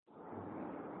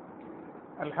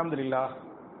அல்ஹம்துலில்லாஹ்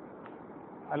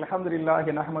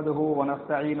நஹ்மதுஹு வ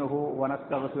நஸ்தஈனுஹு வ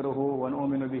நஸ்தக்ஃபிருஹு வ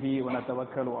நு'மினு பிஹி வ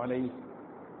நதவக்கலு அலைஹி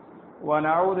வ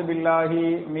நஊது பில்லாஹி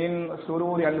மின்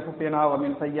ஷுரூரி அன்ஃபுஸினா வ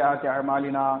மின் ஸய்யிஆத்தி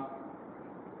அஅமாலினா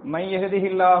மன்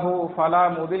யஹ்திஹில்லாஹு ஃபலா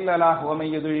முதில்ல லஹு வ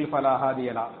மன் யுضلل ஃபலா ஹாதிய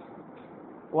லஹு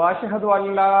வ அஷ்ஹது அன்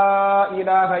லா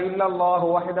இலாஹ இல்லல்லாஹு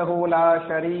வஹ்தஹு லா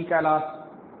ஷரீக லஹு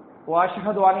வ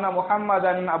அஷ்ஹது அன்ன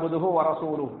முஹம்மதன் அப்துஹு வ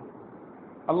ரசூலுஹு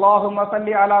اللهم صل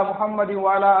على محمد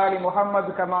وعلى آل محمد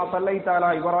كما صليت على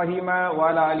إبراهيم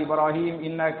وعلى آل إبراهيم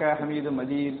إنك حميد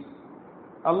مجيد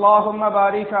اللهم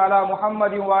بارك على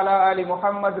محمد وعلى آل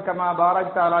محمد كما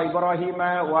باركت على إبراهيم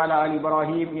وعلى آل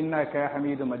إبراهيم إنك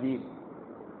حميد مجيد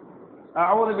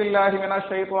أعوذ بالله من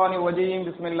الشيطان الرجيم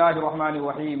بسم الله الرحمن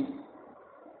الرحيم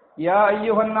يا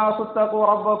أيها الناس اتقوا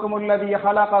ربكم الذي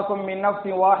خلقكم من نفس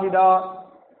واحدة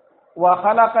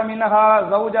وخلق منها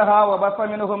زوجها وبث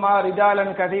منهما رجالا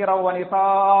كثيرا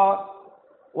ونساء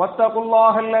واتقوا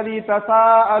الله الذي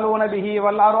تساءلون به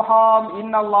والأرحام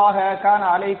إن الله كان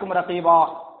عليكم رقيبا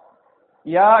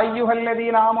يا أيها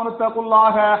الذين آمنوا اتقوا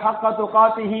الله حق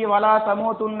تقاته ولا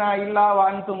تموتن إلا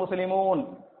وأنتم مسلمون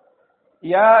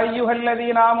يا أيها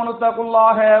الذين آمنوا اتقوا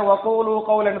الله وقولوا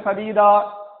قولا سديدا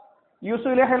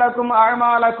يصلح لكم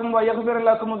أعمالكم ويغفر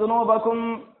لكم ذنوبكم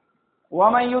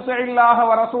ومن يطع الله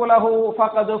ورسوله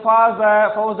فقد فاز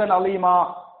فوزا عظيما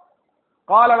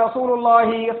قال رسول الله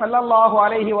صلى الله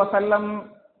عليه وسلم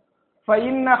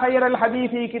فإن خير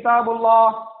الحديث كتاب الله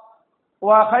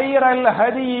وخير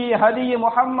الهدي هدي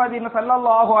محمد صلى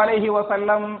الله عليه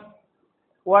وسلم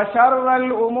وشر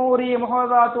الأمور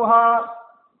محدثاتها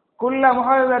كل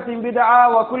محدثة بدعة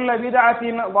وكل بدعة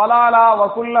ضلالة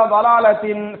وكل ضلالة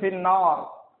في النار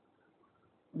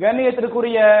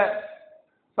கண்ணியத்திற்குரிய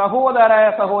சகோதர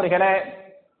சகோதரிகளே,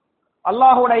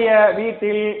 அல்லாஹுடைய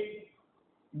வீட்டில்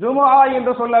ஜும்ஆ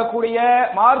என்று சொல்லக்கூடிய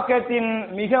மார்க்கத்தின்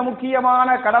மிக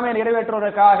முக்கியமான கடமை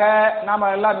நிறைவேற்றுவதற்காக நாம்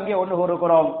எல்லாம் இங்கே ஒன்று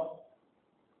கூறுகிறோம்.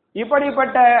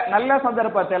 இப்படிப்பட்ட நல்ல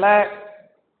சந்தர்ப்பத்தில்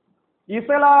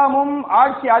இஸ்லாமும்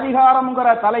ஆட்சி அதிகாரம்ங்கிற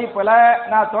தலைப்புல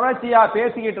நான் தொடர்ச்சியா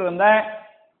பேசிக்கிட்டு இருந்தேன்.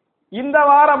 இந்த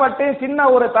வாரம் மட்டும் சின்ன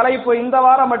ஒரு தலைப்பு, இந்த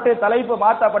வாரம் மட்டும் தலைப்பு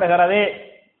மாற்றப்படுகிறது.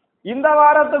 இந்த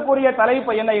வாரத்துக்குரிய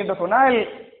தலைப்பு என்ன என்று சொன்னால்,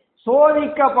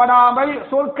 சோதிக்கப்படாமல்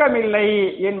சொர்க்கமில்லை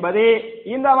என்பது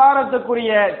இந்த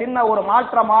வாரத்துக்குரிய சின்ன ஒரு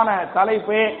மாற்றமான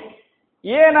தலைப்பு.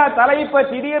 ஏன்னா தலைப்பை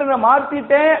திடீர்னு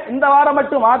மாத்திட்டேன், இந்த வாரம்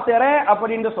மட்டும் மாத்துறேன்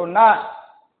அப்படின்னு சொன்னா,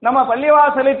 நம்ம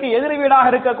பள்ளிவாசலுக்கு எதிர்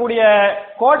வீடாக இருக்கக்கூடிய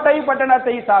கோட்டை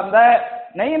பட்டணத்தை சார்ந்த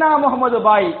நைனா முகமது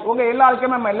பாய், உங்க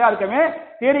எல்லாருக்குமே நம்ம எல்லாருக்குமே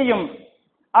தெரியும்.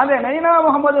 அந்த நைனா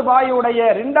முகமது பாயுடைய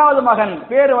 2வது மகன்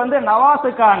பேரு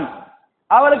நவாசு கான்.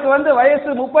 அவருக்கு வயசு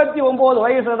 39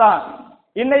 வயசு தான்.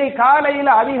 இன்னைக்கு காலையில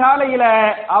அதிகாலையில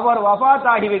அவர் வஃபாத்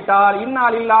ஆகிவிட்டார். இன்னா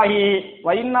லில்லாஹி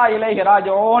வ இன்னா இலைஹி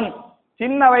ராஜிஊன்.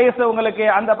 சின்ன வயசு உங்களுக்கு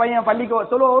அந்த பையன் பள்ளிக்கு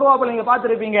உருவாப்பில் நீங்க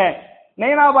பார்த்திருப்பீங்க,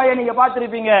 நைனாபாயை நீங்க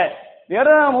பார்த்திருப்பீங்க.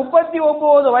 வெறும்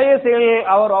 39 வயசில்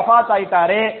அவர் வஃபாத்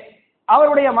ஆயிட்டாரு.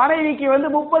 அவருடைய மனைவிக்கு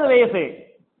 30 வயசு,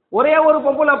 ஒரே ஒரு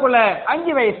பொம்பளை புள்ள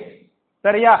 5 வயசு.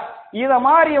 சரியா? இத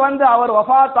மாதிரி அவர்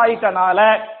வஃபாத் ஆயிட்டனால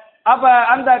அப்ப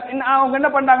அந்த அவங்க என்ன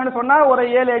பண்றாங்கன்னு சொன்னா, ஒரு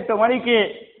 7-8 மணிக்கு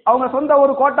அவங்க சொந்த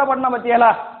ஒரு கோட்டைப்பட்டினம் பத்தியல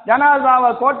ஜனாசாவை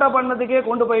கோட்டைப்பட்டினத்துக்கே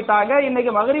கொண்டு போயிட்டாங்க.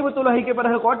 இன்னைக்கு மகரிபு தொழுகைக்கு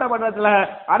பிறகு கோட்டைப்பட்டினத்துல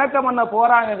அடக்கம் பண்ண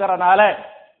போறாங்கிறனால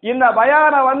இந்த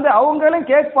பயான அவங்களும்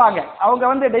கேட்பாங்க.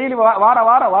 அவங்க டெய்லி வார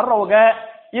வாரம் வர்றவங்க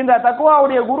இந்த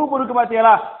தக்வாவுடைய குரூப் இருக்கு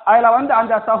பாத்தீங்களா, அதுல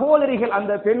அந்த சகோதரிகள்,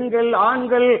 அந்த பெண்கள்,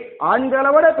 ஆண்களை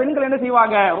விட பெண்கள் என்ன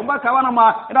செய்வாங்க, ரொம்ப கவனமா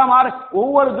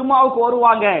ஒவ்வொரு ஜும்மாவுக்கு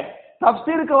வருவாங்க,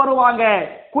 தப்சீருக்கு வருவாங்க,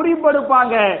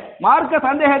 குறிப்பெடுப்பாங்க, மார்க்க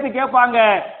சந்தேகத்தை கேட்பாங்க,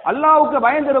 அல்லாஹ்வுக்கு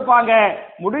பயந்திருப்பாங்க.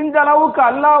 முடிஞ்ச அளவுக்கு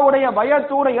அல்லாஹ்வுடைய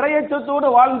பயத்தோடு இறையச்சத்தோடு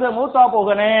வாழ்ந்து மூத்தா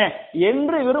போகனே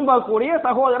என்று விரும்பக்கூடிய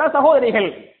சகோதர சகோதரிகள்.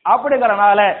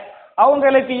 அப்படிங்கறனால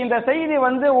அவங்களுக்கு இந்த செய்தி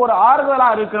ஒரு ஆறுதலா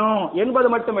இருக்கணும் என்பது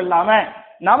மட்டும் இல்லாம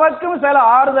நமக்கும் சில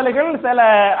ஆறுதல்கள், சில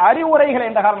அறிவுரைகள்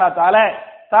என்ற காரணத்தால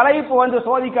தலைப்பு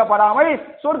சோதிக்கப்படாமல்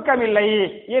சொர்க்கமில்லை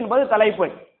என்பது தலைப்பு.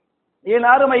 என்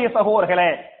அருமை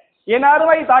சகோதரர்களே, என்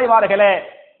அருமை தாய்மார்களே,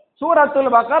 சூரத்துல்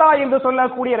பக்ரா என்று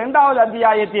சொல்லக்கூடிய 2வது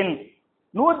அத்தியாயத்தின்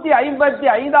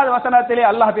 155வது வசனத்திலே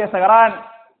அல்லாஹ் பேசுகிறான்.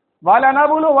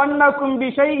 வலனபுலு வன்னக்கும்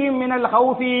பிஷைஇம் மினல்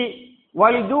ஹௌஃபி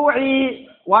வல் ஜூஇ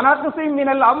வனக்ஸிம்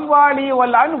மினல் அம்வாலி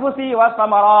வல் அன்ஃபுஸி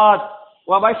வஸ்ஸமராத்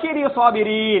வபஷிரி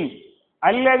ஸாபிரீன்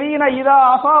அல்லதீன இதா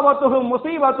அஸாபத்துஹும்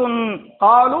முஸீபத்துன்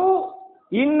காலூ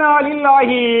இன்னா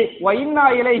லில்லாஹி வ இன்னா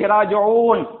இலைஹி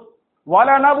ராஜிஊன்.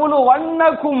 வலனபுலு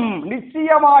வன்னக்கும்,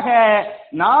 நிச்சயமாக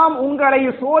நாம் உங்களை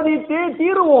சோதித்து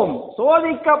தீருவோம்.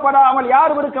 சோதிக்கப்படாமல்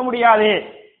யாரும் இருக்க முடியாது.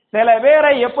 சில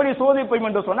பேரை எப்படி சோதிப்போம்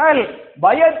என்று சொன்னால்,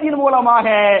 பயத்தின் மூலமாக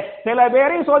சில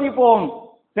பேரை சோதிப்போம்.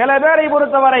 சில பேரை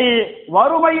பொறுத்தவரை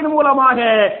வறுமையின் மூலமாக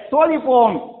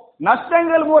சோதிப்போம்,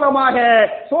 நஷ்டங்கள் மூலமாக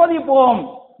சோதிப்போம்,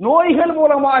 நோய்கள்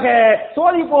மூலமாக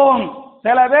சோதிப்போம்.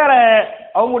 சில பேரை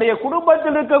அவங்களுடைய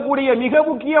குடும்பத்தில் இருக்கக்கூடிய மிக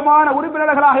முக்கியமான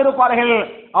உறுப்பினர்களாக இருப்பார்கள்,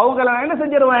 அவங்கள என்ன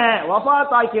செஞ்சிருவேன்,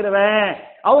 வஃபாத் ஆக்கிடுவேன்,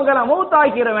 அவங்கள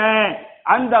மௌத்தாக்கிடுவேன்.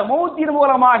 அந்த மௌத்தின்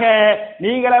மூலமாக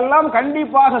நீங்கள் எல்லாம்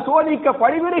கண்டிப்பாக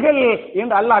சோதிக்கப்படுவீர்கள்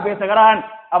என்று அல்லாஹ் பேசுகிறான்.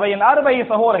 அவையின் அருமை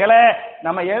சகோதரர்களே,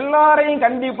 நம்ம எல்லாரையும்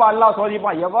கண்டிப்பா அல்லாஹ்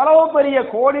சோதிப்பான். எவ்வளவு பெரிய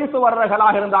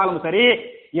கோடீஸ்வரர்களாக இருந்தாலும் சரி,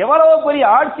 எவ்வளவு பெரிய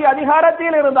ஆட்சி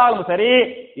அதிகாரத்தில் இருந்தாலும் சரி,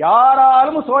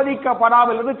 யாராலும்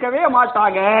சோதிக்கப்படாமல் இருக்கவே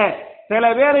மாட்டாங்க. சில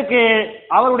பேருக்கு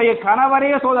அவருடைய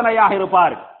கணவனே சோதனையாக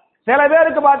இருப்பார், சில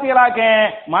பேருக்கு பாத்தீங்களாக்க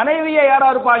மனைவியே யாரா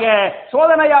இருப்பாங்க,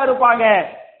 சோதனையா இருப்பாங்க,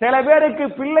 சில பேருக்கு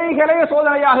பிள்ளைகளே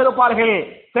சோதனையாக இருப்பார்கள்,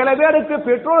 சில பேருக்கு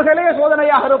பெற்றோர்களே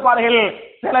சோதனையாக இருப்பார்கள்,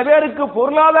 சில பேருக்கு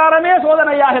பொருளாதாரமே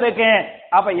சோதனையாக இருக்கு.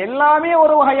 அப்ப எல்லாமே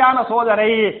ஒரு வகையான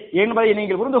சோதனை என்பதை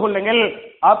நீங்கள் புரிந்து கொள்ளுங்கள்.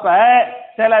 அப்ப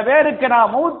சில பேருக்கு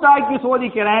நான் மௌத்தாக்கி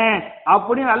சோதிக்கிறேன்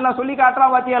அப்படின்னு நல்லா சொல்லி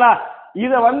காட்டுறான் பாத்தீங்களா.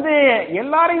 இத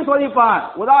எல்லாரையும் சோதிப்பான்.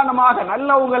 உதாரணமாக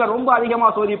நல்லவங்களை ரொம்ப அதிகமா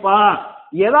சோதிப்பான்.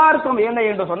 யதார்த்தம் என்ன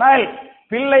என்று சொன்னால்,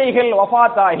 பிள்ளைகள்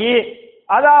வஃபாத்தாகி,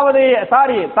 அதாவது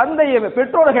தந்தை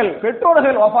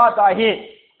பெற்றோர்கள் வஃபாத்தாகி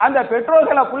அந்த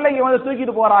பெற்றோர்களை பிள்ளைங்க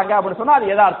தூக்கிட்டு போறாங்க அப்படின்னு சொன்னா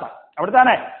அது யதார்த்தம்.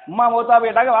 அப்படித்தானே? அம்மா மௌத்தா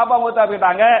போயிட்டாங்க, பாப்பா மௌத்தா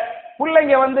போயிட்டாங்க,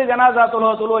 பிள்ளைங்க ஜனாசா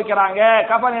தொழு வைக்கிறாங்க,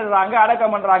 கஃன் இடுறாங்க,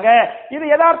 அடக்கம் பண்றாங்க. இது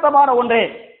யதார்த்தமான ஒன்று.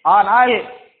 ஆனால்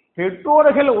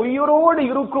பெற்றோர்கள் உயிரோடு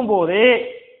இருக்கும் போது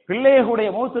பிள்ளைகளுடைய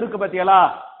மௌத் இருக்கு பத்தியலா,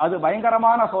 அது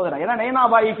பயங்கரமான சோதனை. ஏன்னா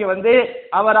நைனாபாய்க்கு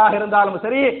அவராக இருந்தாலும்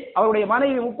சரி, அவருடைய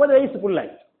மனைவி 30 வயசுக்குள்ள,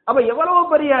 அப்ப எவ்வளவு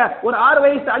பெரிய ஒரு 6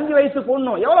 வயசு 5 வயசு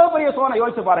பொண்ணு, எவ்வளவு பெரிய சோதனை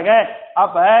யோசிச்சு பாருங்க.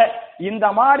 அப்ப இந்த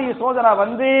மாதிரி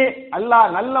சோதனை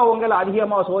அல்லாஹ் நல்லவங்களை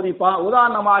அதிகமா சோதிப்பான்.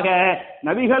 உதாரணமாக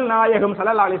நபிகள் நாயகம்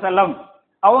ஸல்லல்லாஹு அலைஹி வஸல்லம்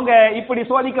அவங்க இப்படி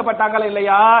சோதிக்கப்பட்டாங்களா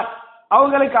இல்லையா?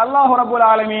 அவங்களுக்கு அல்லாஹ் ரப்பல்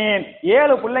ஆலமீன்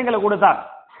 7 பிள்ளைங்களை கொடுத்தார்.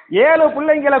 7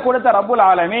 பிள்ளைங்களை கொடுத்த ரப்பல்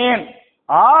ஆலமீன்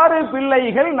 6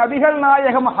 பிள்ளைகள் நபிகள்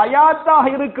நாயகம் ஹயாத்தாக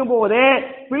இருக்கும் போதே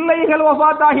பிள்ளைகள்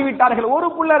வஃபாத்தாகி விட்டார்கள். ஒரு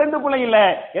புள்ள 2 பிள்ளை இல்ல,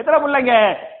 எத்தனை பிள்ளைங்க?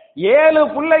 7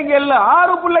 பிள்ளைகள்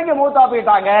 6 பிள்ளைங்க மௌத்தா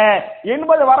போயிட்டாங்க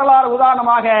என்பது வரலாறு.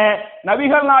 உதாரணமாக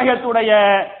நபிகள் நாயகத்துடைய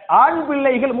ஆண்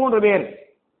பிள்ளைகள் 3 பேர்.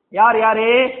 யார் யாரு?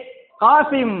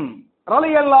 காசிம்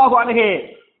ரலியல்லாஹு அன்ஹு,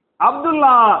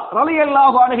 அப்துல்லா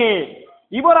ரலியல்லாஹு அன்ஹு,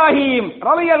 இப்ராஹிம்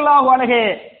ரலியல்லாஹு அன்ஹு.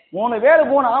 3 பேர்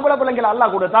 3 ஆம்பளை பிள்ளைகள்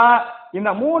அல்லாஹ் கொடுத்தா. இந்த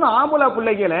 3 ஆம்பளை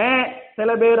பிள்ளைகளை சில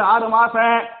பேர் 6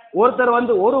 மாசம், ஒருத்தர்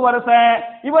 1 வருஷம்,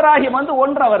 இப்ராஹிம்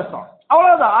 1.5 வருஷம்.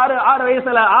 அவ்வளவுதான். 6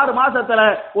 வயசுல 6 மாசத்துல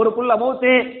ஒரு புள்ள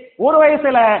மௌத்து, 1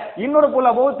 வயசுல இன்னொரு புள்ள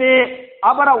மௌத்து,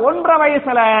 அப்புறம் 1.5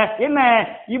 வயசுல என்ன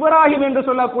இப்ராஹிம் என்று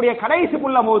சொல்லக்கூடிய கடைசி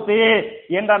புள்ள மௌத்து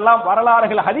என்றெல்லாம்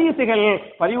வரலாறுகள் ஹதீசுகள்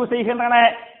பதிவு செய்கின்றன.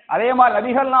 அதே மாதிரி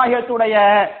நபிகள் நாயகத்துடைய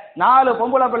 4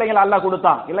 பொம்பளை பிள்ளைகள் அல்லாஹ்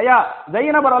கொடுத்தான் இல்லையா?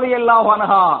 ஜைனப் ரலியல்லாஹு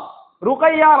அன்ஹா,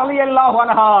 ருக்கையா ரலியல்லாஹு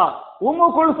அன்ஹா, உம்மு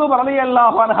குல்சும்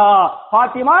ரலியல்லாஹு அன்ஹா,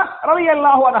 ஃபாத்திமா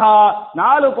ரலியல்லாஹு அன்ஹா.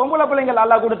 4 பொம்பளை பிள்ளைகள்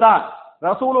அல்லாஹ் கொடுத்தான்.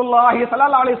 ரசூலுல்லாஹி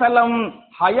ஸல்லல்லாஹு அலைஹி வஸல்லம்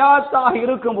ஹயாத்தாக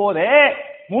இருக்கும் போதே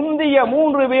முந்திய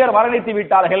 3 பேர் மரணித்து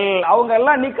விட்டார்கள். அவங்க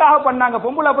எல்லாம் நிக்காஹ் பண்ணாங்க.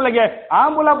 பொம்பளை பிள்ளைங்க,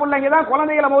 ஆம்பளை பிள்ளைங்க தான்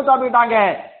குழந்தைகளை மௌத்தா போயிட்டாங்க.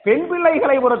 பெண்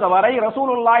பிள்ளைகளை பொறுத்தவரை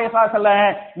ரசூலுல்லாஹி ஸல்லல்லாஹு அலைஹி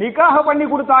வஸல்லம் நிக்காஹ் பண்ணி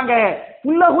கொடுத்தாங்க,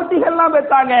 புள்ள குட்டிகள் எல்லாம்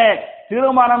பெற்றாங்க.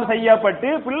 திருமணம் செய்யப்பட்டு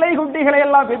பிள்ளை குட்டிகளை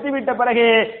எல்லாம் பெற்றுவிட்ட பிறகு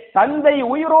தந்தை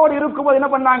உயிரோடு இருக்கும்போது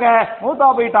என்ன பண்ணாங்க? மௌத்தா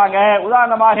போயிட்டாங்க.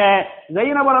 உதாரணமாக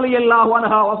ஜைனப் ரலியல்லாஹு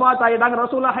அன்ஹா வஃபாத் ஆயிட்டாங்க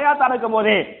ரசூலுல்லாஹ் ஹயாத்தா இருக்கும்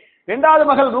போது. 2வது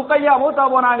மகள் ருக்கையா மௌத்தா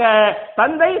போனாங்க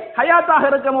தந்தை ஹயாத்தாக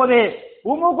இருக்கும் போது.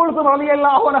 உம்மு குல்சும்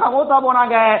ரலியல்லாஹு அன்ஹா மௌத்தா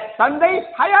போனாங்க தந்தை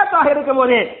ஹயாத்தாக இருக்கும்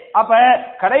போது. அப்ப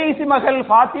கடைசி மகள்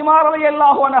ஃபாத்திமா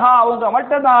ரலியல்லாஹு அன்ஹா அவங்க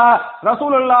மட்டும்தான்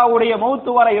ரசூலுல்லாஹ்வுடைய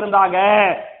மௌத்து வரை இருந்தாங்க.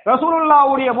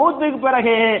 ரசூலுல்லாஹ்வுடைய மௌத்துக்கு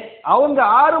பிறகு அவங்க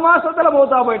 6 மாசத்துல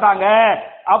மௌத்தா போயிட்டாங்க.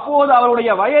 அப்போது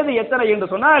அவருடைய வயது எத்தனை என்று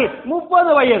சொன்னால்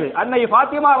 30 வயது. அன்னை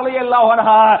ஃபாத்திமா ரலியல்லாஹு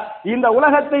அன்ஹா இந்த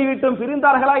உலகத்தை விட்டு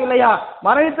பிரிந்தார்களா இல்லையா?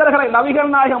 மரணித்தார்களா?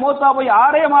 நபிகள் நாயகம் மௌத்தா போய்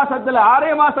 6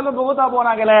 மாசத்துல மௌத்தா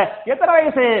போனாங்களே, எத்தனை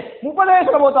வயசு? 30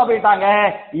 வயசுல மௌத்தா போயிட்டாங்க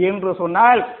என்று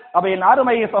சொன்னால், அப்ப என்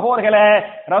அருமை சகோதரர்களே,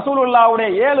 ரசூலுல்லாஹ்வுடைய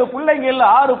 7 பிள்ளைகள்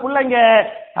 6 பிள்ளைங்க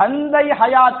தந்தை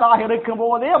ஹயாத்தாக இருக்கும்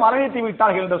போதே மரணித்து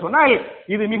விட்டார்கள் என்று சொன்னால்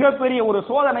இது மிகப்பெரிய ஒரு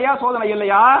சோதனையா? சோதனை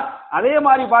இல்லையா? அதே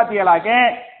மாதிரி பாத்தீங்களாக்க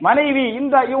மனைவி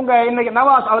இவங்க இன்னைக்கு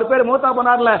நவாஸ் அவர் பேர் மூத்தா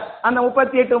போனார்ல, அந்த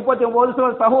 38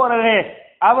 39 சகோதரர்,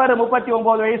 அவர்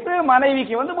 39 வயசு,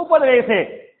 மனைவிக்கு 30 வயசு.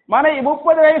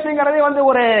 30 வயசுங்கிறதே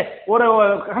ஒரு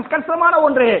கஷ்டமான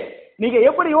ஒன்று. நீங்க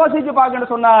எப்படி யோசிச்சு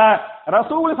பாக்கன்னு சொன்னா,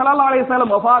 ரசூல் ஸல்லல்லாஹு அலைஹி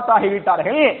வஸல்லம் வஃபாத் ஆகி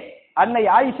விட்டார்கள். அன்னை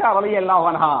ஆயிஷா ரலியல்லாஹு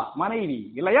அன்ஹா மனைவி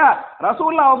இல்லையா?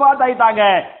 ரசூலுல்லாஹ் வஃபாத் ஆயிட்டாங்க,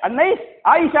 அன்னை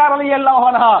ஆயிஷா ரலியல்லாஹு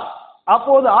அன்ஹா.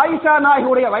 அப்போது ஆயிஷா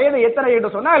நாயகியுடைய வயது எத்தனை என்று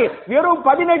சொன்னால் வெறும்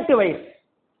 18 வயசு.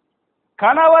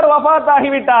 கணவர்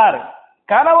வஃபாத்தாகிவிட்டார்,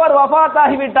 கணவர்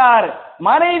வஃபாத்தாகிவிட்டார்,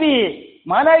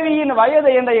 மனைவியின் வயது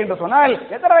என்ன என்று சொன்னால்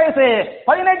எத்தனை வயசு?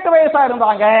 18 வயசா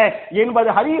இருந்தாங்க என்பது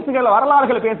ஹதீசுகள்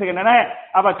வரலாறுகள் பேசுகின்றன.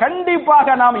 அப்ப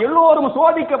கண்டிப்பாக நாம் எல்லோரும்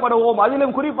சோதிக்கப்படுவோம்,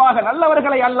 அதிலும் குறிப்பாக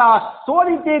நல்லவர்களை அல்லாஹ்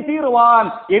சோதித்தே தீருவான்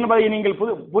என்பதை நீங்கள்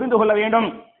புரிந்து கொள்ள வேண்டும்.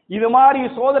 இது மாதிரி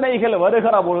சோதனைகள்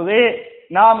வருகிற பொழுது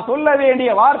நாம் சொல்ல வேண்டிய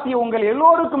வார்த்தை உங்கள்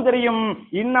எல்லோருக்கும் தெரியும்,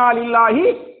 இன்னா லில்லாஹி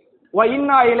வ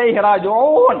இன்னா இலைஹி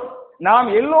ராஜிஊன். நாம்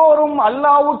எல்லோரும்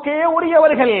அல்லாஹ்வுக்கே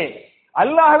உரியவர்கள்,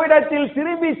 அல்லாஹ்விடத்தில்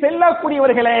திரும்பி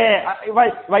செல்லக்கூடியவர்களே.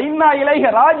 வைன்னா இலைஹி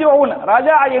ராஜிஊன்,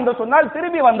 ராஜா என்று சொன்னால்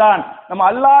திரும்பி வந்தான். நம்ம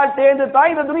அல்லாஹ்ட்டேந்து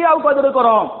தான் இந்த துனியாவுக்கு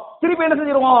வந்திருக்கிறோம், திருப்பி என்ன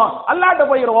செஞ்சிருவோம்? அல்லாஹ்ட்ட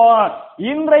போயிடுவோம்.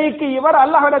 இன்றைக்கு இவர்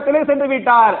அல்லாஹ்விடத்திலே சென்று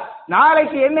விட்டார்,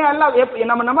 நாளைக்கு என்ன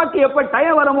அல்லாஹ் நமக்கு எப்ப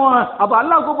டைம் வருமோ அப்ப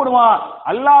அல்லாஹ் கூப்பிடுவான்,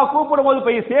 அல்லாஹ் கூப்பிடும் போது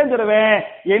போய் சேர்ந்துருவேன்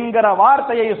என்கிற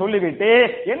வார்த்தையை சொல்லிவிட்டு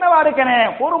என்னவா இருக்கனே?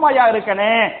 பொறுமையா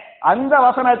இருக்கனே. அந்த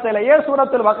வசனத்திலேயே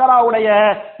சூரத்துல் பக்ராவுடைய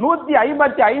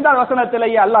 155வது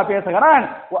வசனத்திலேயே அல்லாஹ் பேசுகிறான்.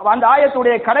 அந்த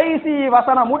ஆயத்துடைய கடைசி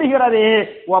வசனம் முடிகிறது,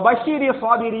 வபஷிரி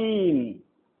ஸாபிரீன்.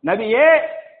 நபியே,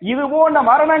 இது போன்ற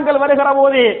மரணங்கள் வருகிற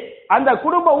போது அந்த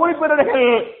குடும்ப உறுப்பினர்கள்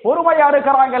பொறுமையா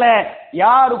இருக்கிறாங்களே,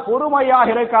 யார் பொறுமையாக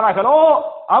இருக்கிறார்களோ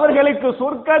அவர்களுக்கு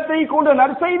சொர்க்கத்தை கொண்டு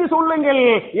நற்செய்தி சொல்லுங்கள்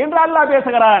என்று அல்லாஹ்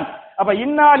பேசுகிறான். அப்ப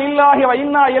இன்னா லில்லாஹி வ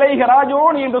இன்னா இலைஹி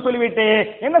ராஜிஊன் என்று சொல்லிவிட்டு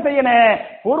என்ன செய்யணும்?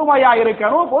 பொறுமையா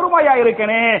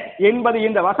இருக்கணும் என்பது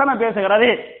இந்த வசனம் பேசுகிறது.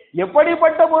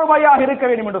 எப்படிப்பட்ட பொறுமையாக இருக்க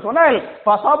வேண்டும் என்று சொன்னால்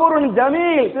ஃபஸபுருன்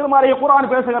ஜமீல். திருமறை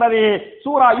குர்ஆன் பேசுகிறது.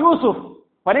 சூரா யூசுப்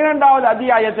 12வது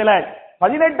அத்தியாயத்தில்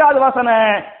 18வது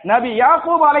வசனம், நபி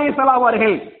யாக்கூப் அலைஹிஸ்ஸலாம்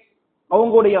அவர்கள்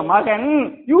அவங்களுடைய மகன்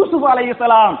யூசுப்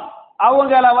அலைஹிஸ்ஸலாம்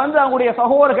அவங்கள அவங்களுடைய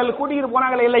சகோதரர்கள் கூட்டிட்டு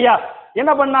போனாங்களே இல்லையா?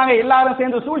 என்ன பண்ணாங்க? எல்லாரும்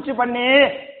சேர்ந்து சூழ்ச்சி பண்ணி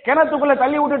கிணத்துக்குள்ள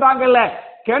தள்ளி விட்டுட்டாங்கல்ல.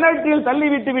 கிணற்றில் தள்ளி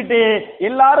விட்டு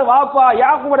எல்லாரும் வாப்பா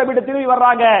யாக்கூபை விட்டு திரும்பி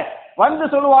வர்றாங்க. வந்து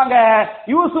சொல்லுவாங்க,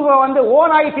 யூசுஃப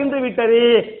ஓனாய் தின்று விட்டது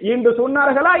என்று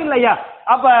சொன்னார்களா இல்லையா?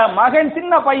 அப்ப மகன்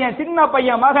சின்ன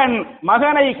பையன்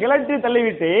மகனை கிணற்றி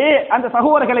தள்ளிவிட்டு, அந்த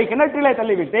சகோதரர்களை கிணற்றிலே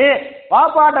தள்ளிவிட்டு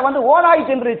பாப்பாட்ட ஓனாய்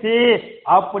தின்றுச்சு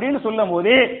அப்படின்னு சொல்லும்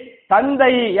போது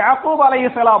தந்தை யாக்கூப்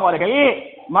அலைஹிஸ்ஸலாம் அவர்கள்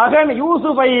மகன்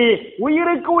யூசுஃபை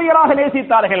உயிருக்கு உயிராக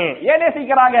நேசித்தார்கள். ஏன்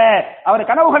நேசிக்கிறாங்க? அவர்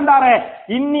கனவு கண்டாரு,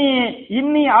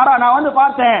 இன்னி ஆரா நான்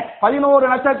பார்த்தேன் 11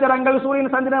 நட்சத்திரங்கள்,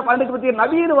 சூரியன், சந்திரன், 12 பத்தி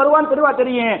நபீன்னு வருவான்னு தெளிவா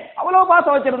தெரியும், அவ்வளவு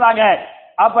பாசம் வச்சிருந்தாங்க.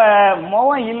 அப்ப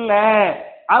மோவன் இல்ல,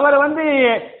 அவர்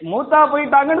மூத்தா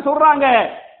போயிட்டாங்கன்னு சொல்றாங்க.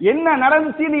 என்ன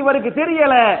நடந்துச்சுன்னு இவருக்கு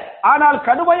தெரியல, ஆனால்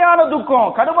கடுமையான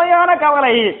துக்கம், கடுமையான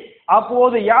கவலை.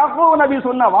 அப்போது யாக்கூப் நபி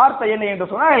சொன்ன வார்த்தை என்ன என்று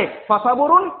சொன்னால்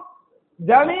ஃபஸபுருன்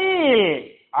ஜமீல்,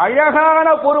 அழகான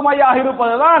பொறுமையாக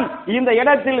இருப்பதுதான் இந்த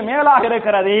இடத்தில் மேலாக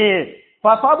இருக்கிறது.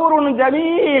 ஃபஸபுருன்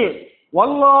ஜமீல்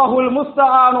வல்லாஹுல்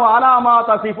முஸ்தஆனு அலா மா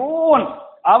தஸிஃபூன்.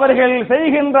 அவர்கள்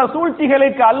செய்கின்ற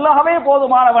சூழ்ச்சிகளுக்கு அல்லாஹ்வே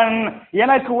போதுமானவன்,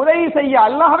 எனக்கு உதவி செய்ய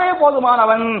அல்லாஹ்வே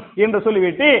போதுமானவன் என்று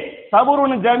சொல்லிவிட்டு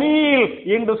சபுருன் ஜமீல்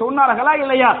என்று சொன்னார்களா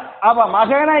இல்லையா? அவ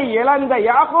மகனை இழந்த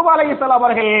யாக்கூப் அலைஹிஸ்ஸலாம்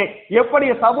அவர்கள் எப்படி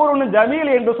சபுருன் ஜமீல்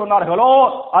என்று சொன்னார்களோ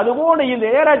அதுபோன்று இந்த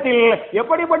நேரத்தில்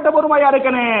எப்படிப்பட்ட பொறுமையா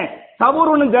இருக்கணும்?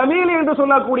 சபுருன் ஜமீல் என்று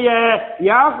சொல்லக்கூடிய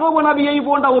யாக்கூப் நபியை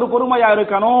போன்ற ஒரு பொறுமையா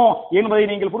இருக்கணும் என்பதை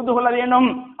நீங்கள் புரிந்து கொள்ள வேண்டும்.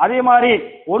 அதே மாதிரி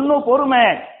ஒன்னு பொறுமை,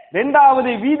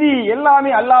 இரண்டாவது விதி,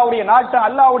 எல்லாமே அல்லாஹ்வுடைய நாட்டம்,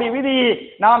 அல்லாஹ்வுடைய விதி.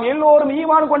 நாம் எல்லோரும்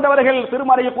ஈமான் கொண்டவர்கள்.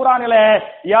 திருமறை குர்ஆனில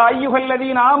யா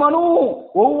அய்யுஹல்லதீன ஆமனூ,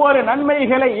 ஒவ்வொரு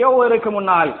நன்மைகளை ஏவுவதற்கு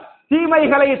முன்னால்,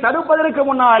 தீமைகளை தடுப்பதற்கு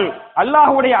முன்னால்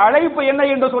அல்லாஹ்வுடைய அழைப்பு என்ன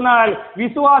என்று சொன்னால்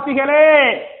விசுவாசிகளே,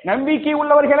 நம்பிக்கை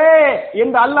உள்ளவர்களே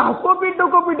என்று அல்லாஹ்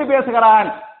கூப்பிட்டு பேசுகிறான்.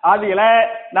 அதில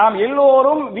நாம்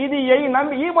எல்லோரும் விதியை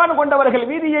நம்பி ஈமான் கொண்டவர்கள்,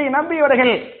 விதியை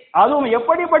நம்பியவர்கள். அதுவும்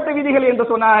எப்படிப்பட்ட விதிகள் என்று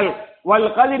சொன்னால் வல்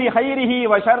கதிரி ஹைரிஹி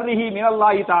வ ஷர்ரிஹி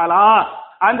மினல்லாஹி தஆலா.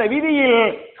 அந்த விதியில்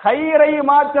ஹைரை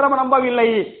மாத்திரம் நம்பவில்லை,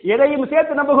 எதையும்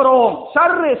சேர்த்து நம்புகிறோம்.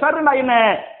 ஷர்னா என்ன?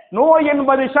 நோய்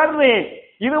என்பது ஷர்ரு,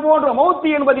 இது போன்ற மௌத்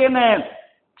என்பது என்ன?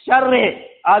 ஷர்ரு.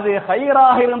 அது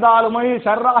ஹைராக இருந்தாலும்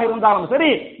ஷர்ராக இருந்தாலும்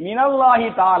சரி மினல்லாஹி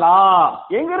தஆலா,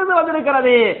 எங்கிருந்து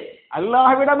வந்திருக்கிறது?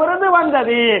 அல்லாஹ்விடமிருந்து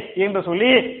வந்தது என்று சொல்லி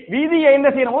விதியை என்ன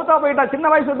செய்யணும்? மூத்தா போயிட்டா, சின்ன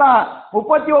வயசு தான்,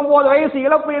 39 வயசு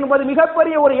இழப்பு என்பது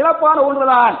மிகப்பெரிய ஒரு இழப்பான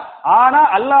ஒன்றுதான். ஆனா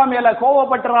அல்லாஹ் மேல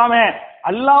கோபப்பட்டுறாம,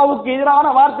 அல்லாஹ்வுக்கு எதிரான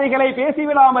வார்த்தைகளை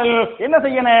பேசிவிடாமல் என்ன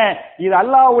செய்யணும்? இது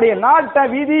அல்லாஹ்வுடைய நாட்ட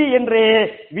விதி என்று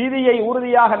விதியை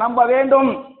உறுதியாக நம்ப வேண்டும்.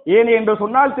 ஏன் என்று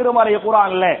சொன்னால் திருமறை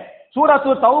குர்ஆன்ல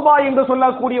சூரத்து தௌபா என்று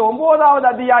சொல்லக்கூடிய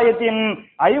 9வது அத்தியாயத்தின்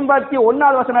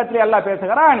 51வது வசனத்திலே அல்லாஹ்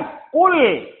பேசுகிறான், குல்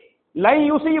லை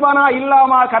யுஸீபனா இல்லா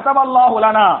மா கதபல்லாஹு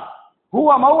லனா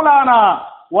ஹுவ மௌலானா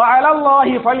வ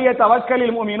அலல்லாஹி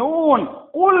ஃபல்யதவக்கலில் முஃமினூன்.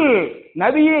 குல்,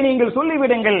 நபியே நீங்கள்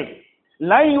சொல்லிவிடுங்கள்,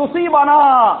 லை யுஸீபனா,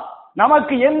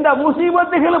 நமக்கு எந்த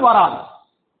முசீபத்துகளும் வராது,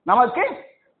 நமக்கு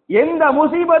எந்த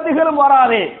முசீபத்துகளும்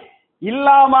வராது.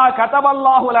 இல்லாமா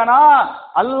கதபல்லாஹு லனா,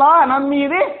 அல்லாஹ்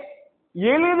நம்மீது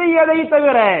எழுதியதை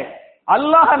தவிர,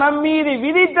 அல்லாஹ் நம்மீது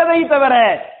விதித்ததை தவிர,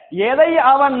 எதை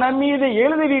அவன் நம்மீது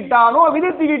எழுதிவிட்டானோ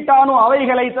விதித்து விட்டானோ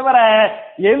அவைகளை தவிர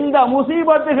எந்த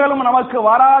முசீபத்துகளும் நமக்கு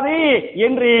வராது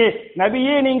என்று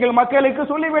நபியே நீங்கள் மக்களுக்கு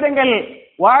சொல்லிவிடுங்கள்.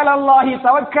 வஅலல்லாஹி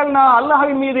தவக்கல்னா,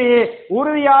 அல்லாஹ்வின் மீது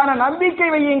உறுதியான நம்பிக்கை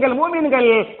வையுங்கள். மூமின்கள்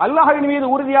அல்லாஹ்வின் மீது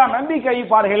உறுதியான நம்பிக்கை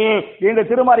வைப்பார்கள் என்று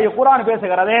திருமறை குர்ஆன்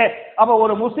பேசுகிறது. அப்ப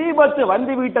ஒரு முசீபத்து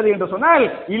வந்து விட்டது என்று சொன்னால்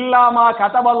இல்லாமா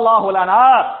கதபல்லாஹு லனா,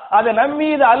 அது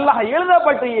நம்மீது அல்லாஹ்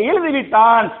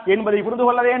எழுதிவிட்டான் என்பதை புரிந்து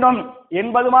கொள்ள வேண்டும்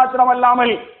என்பது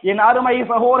மாத்திரமல்லாமல் என் அருமை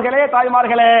சகோதரர்களே,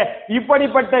 தாய்மார்களே,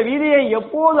 இப்படிப்பட்ட விதியை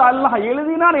எப்போது அல்லாஹ்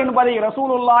எழுதினான் என்பதை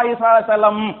ரசூலுல்லாஹி ஸல்லல்லாஹு அலைஹி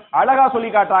வஸல்லம் அழகா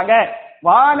சொல்லி காட்டுறாங்க.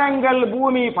 வானங்கள்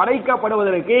பூமி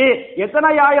படைக்கப்படுவதற்கு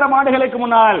எத்தனை ஆயிரம் ஆண்டுகளுக்கு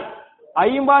முன்னால்?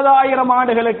 50,000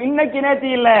 ஆண்டுகளுக்கு. இன்னைக்கு நேற்று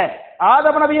இல்ல,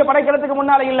 ஆதம் நபியை படைக்கிறதுக்கு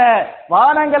முன்னால இல்ல.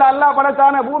 வானங்கள் அல்லாஹ்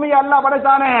படைச்சான, பூமியை அல்லாஹ்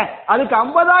படைச்சான, அதுக்கு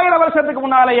 50,000 வருஷத்துக்கு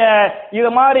முன்னாலேயே இது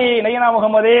மாதிரி நைனா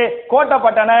முகமது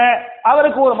கோட்டப்பட்டன,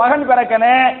 அவருக்கு ஒரு மகன்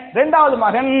பிறக்கணும், 2வது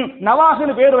மகன்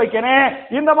நவாஸ்னு பேர் வைக்கணும்,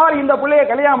 இந்த மாதிரி இந்த புள்ளைய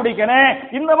கல்யாணம் முடிக்கணும்,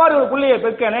 இந்த மாதிரி ஒரு புள்ளைய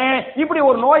பெக்கணும், இப்படி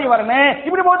ஒரு நோய் வரணும்,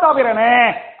 இப்படி மூத்தா போயிடணும்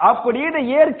அப்படின்னு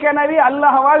ஏற்கனவே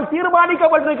அல்லாஹ்வால்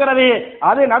தீர்மானிக்கப்பட்டிருக்கிறது.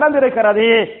 அது நடந்திருக்கிறது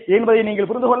என்பதை நீங்கள்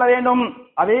புரிந்து கொள்ள வேண்டும்.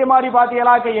 அதே மாதிரி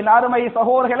பாத்தீங்களாக்க என் அருமை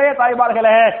சகோதரர்களே,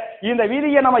 தாய்மார்களே, இந்த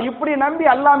விதியை நம்ம இப்படி நம்பி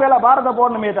அல்லாஹ் மேல பாரத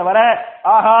போடணுமே தவிர,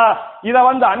 ஆஹா இத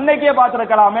அன்னைக்கே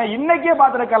பார்த்திருக்கலாமே, இன்னைக்கே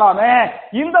பார்த்திருக்கலாமே,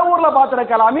 இந்த ஊர்ல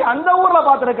பார்த்திருக்கலாமே, அந்த ஊர்ல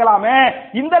பார்த்திருக்கலாமே,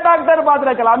 இந்த டாக்டர்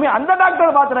பார்த்திருக்கலாமே, அந்த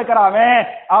டாக்டர் பார்த்திருக்கலாமே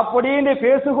அப்படின்னு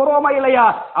பேசுகிறோமா இல்லையா?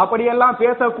 அப்படியெல்லாம்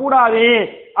பேசக்கூடாது.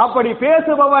 அப்படி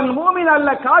பேசுபவன் மூமின் அல்ல,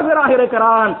 காபிராக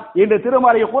இருக்கிறான் என்று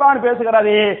திருமறை குர்ஆன்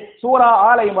பேசுகிறது. சூரா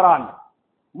ஆல இம்ரான்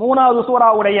 3வது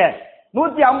சூராவுடைய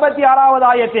 156வது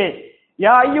ஆயத்து,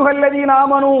 யா அய்யுஹல்லதீன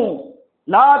ஆமனூ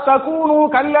லா தகூனூ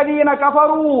கல்லதீன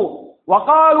கஃபரூ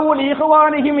வகாலூ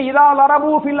லிஇஹ்வானிஹிம் இதா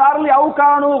லரபூ ஃபில் அர்லி அவ்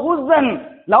கானூ குஸ்ஸன்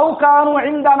லவ் கானூ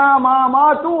இந்தனா மா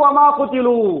மாது வ மா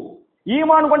குதிலூ.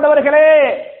 ஈமான் கொண்டவர்களே,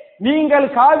 நீங்கள்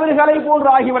காபிர்களை போன்று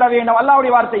ஆகிவிட வேண்டாம்.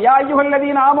 அல்லாஹ்வுடைய வார்த்தை, யா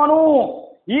அய்யுஹல்லதீன ஆமனூ,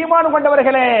 ஈமான்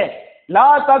கொண்டவர்களே, லா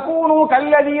தகூனூ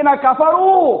கல்லதீன கஃபரூ,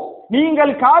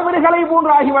 நீங்கள் காவிர்களை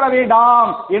போன்று ஆகிவிட வேண்டாம்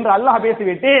என்று அல்லாஹ்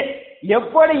பேசிவிட்டு,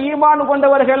 எப்படி ஈமான்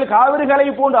கொண்டவர்கள் காவிர்களை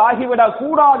போன்று ஆகிவிடக்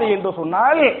கூடாது என்று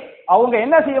சொன்னால், அவங்க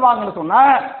என்ன செய்வாங்கன்னு சொன்னா,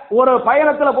 ஒரு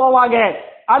பயணத்துல போவாங்க,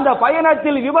 அந்த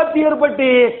பயணத்தில் விபத்து ஏற்பட்டு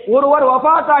ஒருவர்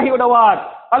வஃபாத் ஆகி விடுவார்,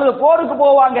 அல்லது போருக்கு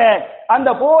போவாங்க, அந்த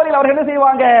போரில் அவர்கள் என்ன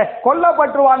செய்வாங்க,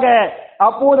 கொல்லப்பட்டுருவாங்க.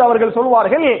 அப்போது அவர்கள்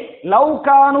சொல்வார்கள், லவ்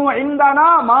கானூ இந்தனா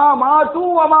மா மாது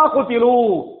வ மா குதிலூ,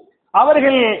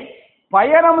 அவர்கள்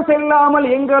பயணம் செல்லாமல்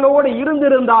எங்களோடு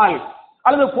இருந்திருந்தால்,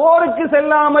 அல்லது போருக்கு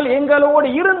செல்லாமல் எங்களோடு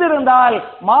இருந்திருந்தால்,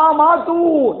 மா மாது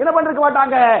என்ன பண்ணிருக்க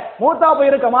மாட்டாங்க, மூத்தா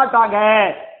போயிருக்க மாட்டாங்க,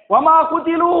 வமா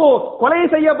குதிலு கொலை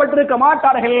செய்யப்பட்டிருக்க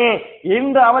மாட்டார்கள்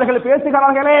என்று அவர்கள்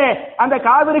பேசுகிறார்களே அந்த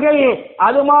காவிர்கள்.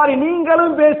 அது மாதிரி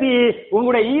நீங்களும் பேசி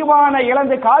உங்களுடைய ஈமானை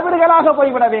இழந்து காவிர்களாக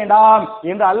போய்விட வேண்டாம்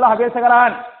என்று அல்லாஹ்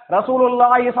பேசுகிறான்.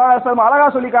 ரசூலுல்லாஹி ஸல்லல்லாஹு அலைஹி வஸல்லம் அழகா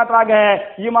சொல்லி காட்டுறாங்க.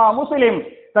 இமாம் முஸ்லிம்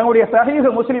தங்களுடைய சஹீஹ்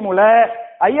முஸ்லிமுல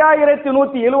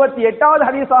 5178வது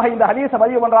ஹதீஸாக இந்த ஹதீஸை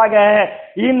பதிவு பண்றாங்க.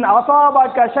 இன்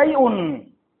அஸாபக ஷைஉன்,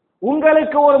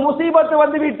 உங்களுக்கு ஒரு முசீபத்து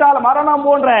வந்துவிட்டால், மரணம்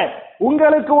போன்ற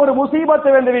உங்களுக்கு ஒரு முசீபத்து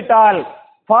வந்துவிட்டால்,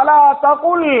 ஃபலா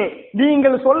தகுல்,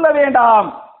 நீங்கள் சொல்ல வேண்டாம்,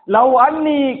 லவ்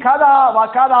அன்னி கதா வ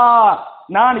கதா,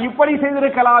 நான் இப்படி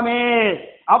செய்திருக்கலாமே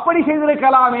அப்படி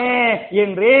செய்திருக்கலாமே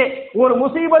என்று. ஒரு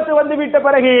முசீபத்து வந்துவிட்ட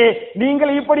பிறகு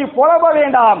நீங்கள் இப்படி புலம்ப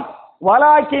வேண்டாம்.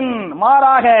 வலாக்கின்,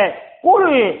 மாறாக, குல்,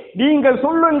 நீங்கள்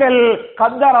சொல்லுங்கள்,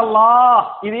 கத்தர் அல்லாஹ்,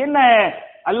 இது என்ன,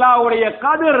 அல்லாஹ்வுடைய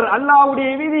கதிர், அல்லாஹ்வுடைய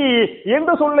விதி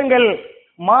என்று சொல்லுங்கள்.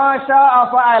 மாஷா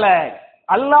ஃபஅல,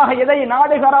 அல்லாஹ் எதை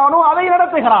நாடுகிறானோ அதை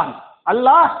நடத்துகிறான்.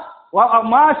 அல்லாஹ்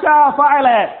மாஷா ஃபஅல,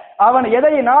 அவன்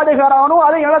எதை நாடுகிறானோ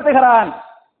அதை நடத்துகிறான்.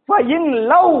 ஃபஇன்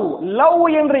லவ், லவ்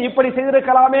என்று இப்படி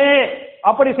செய்திருக்கலாமே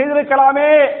அப்படி செய்திருக்கலாமே,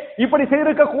 இப்படி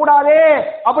செய்திருக்க கூடாதே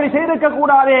அப்படி செய்திருக்க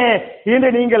கூடாதே என்று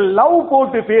நீங்கள் லவ்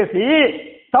போட்டு பேசி,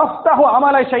 தஃப்தஹு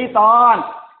அமல ஷைத்தான்,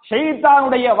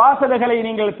 ஷைத்தானுடைய வாசல்களை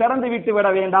நீங்கள் திறந்து விட்டு விட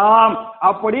வேண்டாம்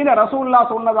அப்படின்னு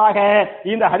ரசூலுல்லாஹ் சொன்னதாக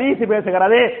இந்த ஹதீஸ்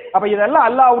பேசுகிறது. அப்ப இதெல்லாம்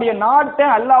அல்லாஹ்வுடைய நாட்டை,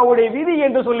 அல்லாஹ்வுடைய விதி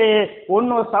என்று சொல்லி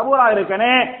ஒன்னு சபூரா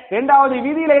இருக்கணும். 2வது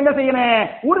விதியில என்ன செய்யணும்,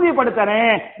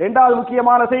 உறுதிப்படுத்தணும். 2வது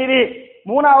முக்கியமான செய்தி.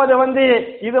 3வது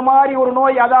இது மாதிரி ஒரு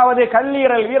நோய், அதாவது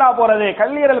கல்லீரல் வீணா போறது,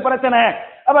 கல்லீரல் பிரச்சனை.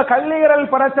 அப்ப கல்லீரல்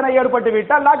பிரச்சனை ஏற்பட்டு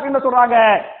விட்டால் டாக்டர் என்ன சொல்றாங்க,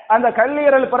 அந்த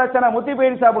கல்லீரல் பிரச்சனை முத்தி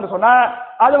போயிடுச்சு அப்படின்னு சொன்னா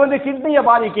அது கிட்னியை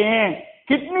பாதிக்கும்.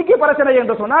 கிட்னிக்கு பிரச்சனை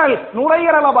என்று சொன்னால்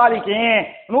நுரையீரலை பாதிக்கும்,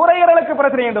 நுரையீரலுக்கு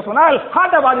பிரச்சனை என்று சொன்னால்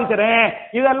ஹார்ட்டை பாதிச்சிடும்.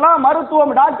 இதெல்லாம்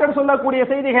மருத்துவம் டாக்டர் சொல்லக்கூடிய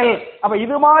செய்திகள். அப்ப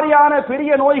இது மாதிரியான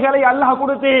பெரிய நோய்களை அல்லாஹ்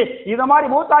கொடுத்து இது மாதிரி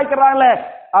மூத்தாக்கிறான்ல,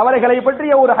 அவர்களை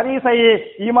பற்றிய ஒரு ஹதீஸை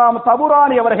இமாம்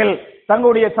தபுரானி அவர்கள்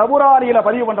தங்களுடைய தபுரானியில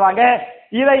பதிவு பண்றாங்க.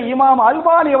 இதை இமாம்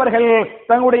அல்பானி அவர்கள்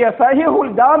தங்களுடைய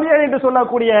சஹீஹுல் ஜாமியா என்று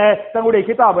சொல்லக்கூடிய தங்களுடைய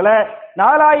கிதாபுல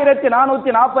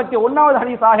 4441வது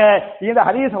ஹதீஸாக இந்த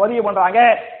ஹதீஸ் பதிவு பண்றாங்க.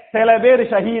 சில பேர்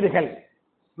ஷஹீதுகள்,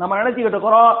 நம்ம நினைச்சுக்கிட்டு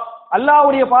இருக்கிறோம்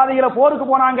அல்லாஹ்வுடைய பாதையில போருக்கு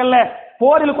போனாங்கல்ல,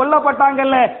 போரில்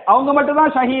கொல்லப்பட்டாங்கல்ல, அவங்க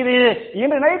மட்டும்தான் ஷஹீது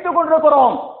என்று நினைத்துக்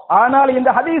கொண்டிருக்கிறோம். ஆனால் இந்த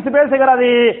ஹதீஸ்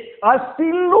பேசுகிறது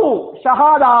அஸ்ஸில்லு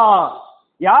ஷஹாதா,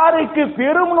 யாருக்கு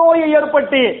பெரும் நோய்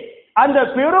ஏற்பட்டு அந்த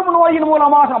பெரும் நோயின்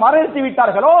மூலமாக மரணித்து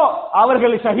விட்டார்களோ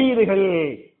அவர்கள் ஷஹீதுகள்.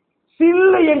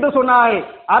 சில்லு என்று சொன்னால்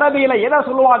அரபியில எதை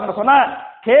சொல்லுவாங்க சொன்னா,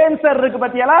 கேன்சர் இருக்கு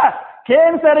பத்தியல,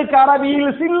 கேன்சருக்கு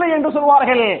அரபியில் சில்லு என்று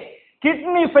சொல்வார்கள்.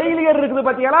 கிட்னி ஃபெயிலியர் இருக்குது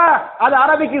பத்தியலா, அது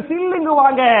அரபிக்கு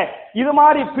சில்லுங்குவாங்க. இது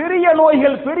மாதிரி பெரிய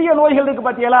நோய்கள் இருக்கு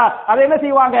பத்தியலா, அதை என்ன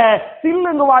செய்வாங்க,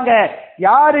 சில்லுங்குவாங்க.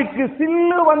 யாருக்கு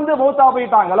சில்லு வந்து மௌத்தா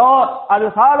போயிட்டாங்களோ அது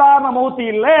சாதாரண மௌத்து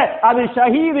இல்ல, அது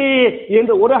ஷஹீது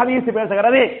என்று ஒரு ஹதீஸ்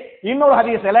பேசுகிறது. இன்னொரு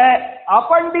ஹதீஸ்ல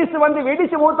அப்பண்டிஸ் வந்து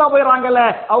வெடிச்சு மௌத்தா போயிடுறாங்கல்ல,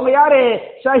 அவங்க யாரு,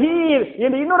 ஷஹீத்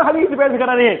என்று இன்னொரு ஹதீஸ்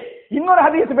பேசுகிறது. இன்னொரு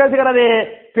ஹதீஸ் பேசுகிறது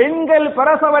பெண்கள்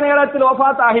பிரசவ நேரத்தில்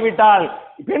வஃபாத் ஆகிவிட்டால்,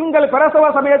 பெண்கள் பிரசவ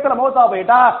சமயத்தில் மௌத்தா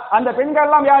போயிட்டா அந்த பெண்கள்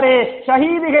எல்லாம் யாரு,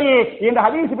 ஷஹீதுகள் என்று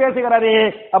ஹதீஸ் பேசுகிறது.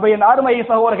 அப்ப என் அருமை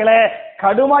சகோதரர்களே,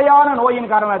 கடுமையான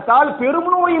நோயின் காரணத்தால், பெரும்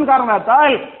நோயின்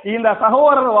காரணத்தால் இந்த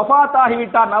சகோதரர் வஃபாத்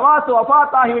ஆகிவிட்டார், நவாஸ்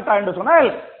வஃபாத் ஆகிவிட்டார் என்று சொன்னால்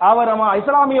அவர்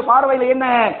இஸ்லாமிய பார்வையில் என்ன,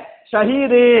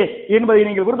 ஷஹீது என்பதை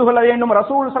நீங்கள் புரிந்து கொள்ள வேண்டும்.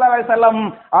 ரசூல் ஸல்லல்லாஹு அலைஹி வஸல்லம்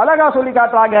அழகா சொல்லி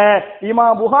காட்டுறாங்க.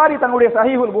 இமாம் புகாரி தன்னுடைய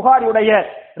சஹீஹுல் புகாரியுடைய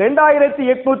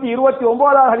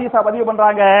 2829வது ஹதீஸா பதிவு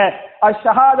பண்றாங்க.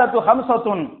 அஷ்ஷஹாதத்து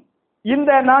ஹம்ஸத்துன், இந்த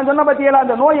நான் சொன்ன பத்தியல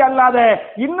அந்த நோய் அல்லாத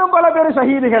இன்னும் பல பேர்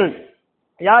ஷஹீதுகள்.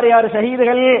 யார் யார்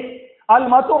ஷஹீதுகள், அல்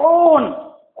மத்ஊன்,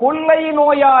 கொள்ளை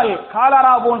நோயால்,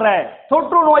 காலரா போன்ற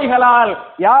தொற்று நோய்களால்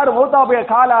யார் மௌத்தா போய்,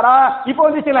 காலரா இப்போ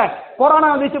வந்துச்சுல, கொரோனா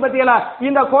வந்துச்சு பத்தியல,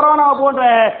 இந்த கொரோனா போன்ற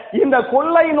இந்த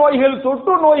கொள்ளை நோய்கள்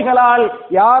தொற்று நோய்களால்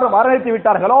யார் மரணித்து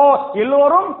விட்டார்களோ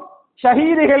எல்லோரும்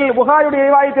ஷஹீதுகள். புகாரியுடைய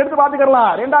ரிவாயத்தை எடுத்து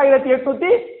பார்த்துக்கலாம்,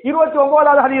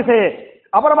 2829வது ஹதீஸ்.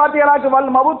 அப்புறம் பார்த்தீங்கன்னாக்கு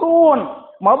வல் மபுத்தூன்,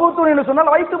 மபுத்தூன் என்று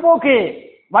சொன்னால் வயிற்றுப்போக்கு,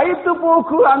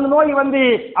 வயிற்றுப்போக்கு அந்த நோய் வந்து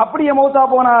அப்படியே மௌத்தா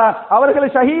போனா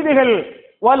அவர்கள் ஷஹீதுகள்.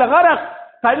 வல் கரக்,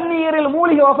 தண்ணீரில்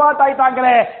மூழ்கி வஃபாத்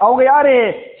ஆயிட்டாங்களே அவங்க யாரு,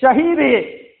 ஷஹீது.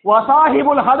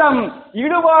 வசாஹிபுல் ஹதம்,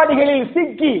 இடிபாடுகளில்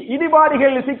சிக்கி,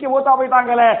 இடிபாடுகளில் சிக்கி மௌத்தா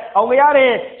போயிட்டாங்களே அவங்க யாரு,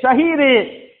 ஷஹீது.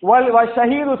 வல்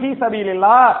ஷஹீது ஃபீ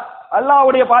சபீலில்லாஹ்,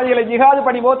 அல்லாஹ்வுடைய பாதையில ஜிஹாத்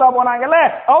பண்ணி மௌத்தா போனாங்கல்ல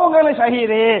அவங்களும்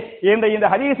ஷஹீது என்ற இந்த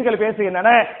ஹதீஸ்கள் பேசுகின்றன.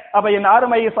 அப்ப என்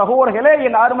அருமை சகோதரர்களே,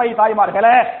 என் அருமை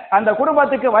தாய்மார்களே, அந்த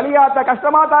குடும்பத்துக்கு வழியாத்த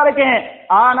கஷ்டமா தான் இருக்கேன்.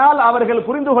 ஆனால் அவர்கள்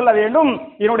புரிந்து கொள்ள வேண்டும்,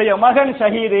 என்னுடைய மகன்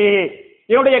ஷஹீது,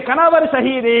 என்னுடைய கணவர்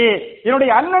ஷஹீது,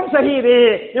 என்னுடைய அண்ணன் ஷஹீது,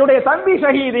 என்னுடைய தம்பி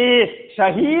ஷஹீது.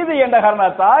 ஷஹீது என்ற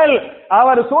காரணத்தால்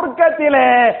அவர் சொர்க்கத்திலே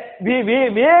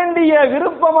வேண்டிய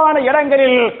விருப்பமான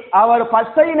இடங்களில் அவர்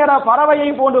பச்சை நிற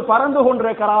பறவையை போன்று பறந்து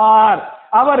கொண்டிருக்கிறார்.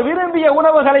 அவர் விரும்பிய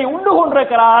உணவுகளை உண்டு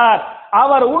கொண்டிருக்கிறார்.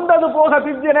 அவர் உண்டது போக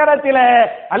பிஞ்ச நேரத்தில்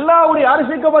அல்லாஹ்வுடைய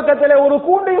அரிசிக்கு பக்கத்திலே ஒரு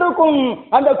கூண்டு இருக்கும்,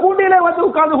 அந்த கூண்டிலே வந்து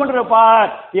உட்கார்ந்து கொண்டிருப்பார்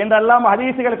என்றெல்லாம்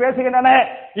ஹதீசுகள் பேசுகின்றன.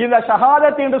 இந்த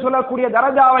ஷஹாதத் என்று சொல்லக்கூடிய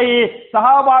தரஜாவை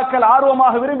சஹாபாக்கள்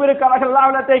ஆர்வமாக விரும்பியிருக்கிறார்கள்,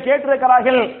 அல்லாஹ்விடத்தை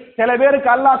கேட்டிருக்கிறார்கள். சில பேருக்கு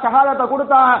அல்லாஹ் ஷஹாதத்தை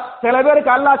கொடுத்தான், சில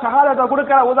பேருக்கு அல்லாஹ் ஷஹாதத்தை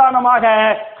கொடுக்கிற. உதாரணமாக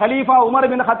கலீஃபா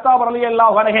உமர் பின் கத்தாப்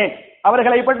ரலியல்லாஹு அன்ஹு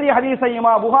அவர்களை பற்றி ஹதீஸை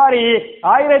இமாம் புகாரி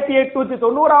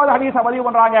 1890வது ஹதீஸை பதிவு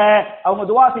பண்றாங்க. அவங்க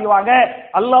துஆ செய்வாங்க,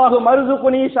 அல்லாஹு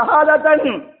மர்சுகுனி ஷஹாதத்தன்,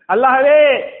 அல்லாஹ்வே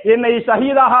என்னை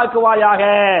ஷஹீதாக ஆக்குவாயாக,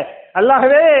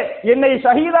 அல்லாஹ்வே என்னை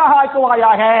ஷஹீதாக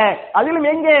ஆக்குவாயாக. அதிலும்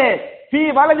எங்கே, ஃபீ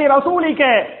வலதி ரசூலிக,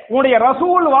 உன்னுடைய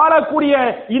ரசூல் வாழக்கூடிய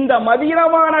இந்த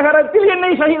மதீனா நகரத்தில்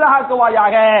என்னை ஷஹீதாக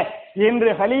ஆக்குவாயாக என்று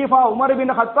ஹலீஃபா உமர்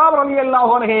பின் கத்தாப்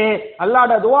ரலியல்லாஹு அன்ஹு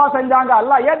அல்லாஹ்ட துஆ செஞ்சாங்க.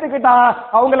 அல்லாஹ் ஏத்துக்கிட்டான்,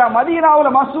 அவங்கள மதீனாவுல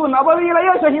மஸ்ஜித்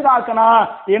நபவியிலேயே ஷஹீதாக்கனா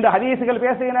என்று ஹதீஸ்கள்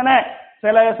பேசுகின்றன.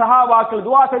 சில சஹாபாக்கள்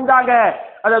துஆ செஞ்சாங்க,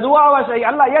 அந்த துஆவை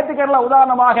அல்லாஹ் ஏத்துக்கறல.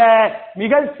 உதாரணமாக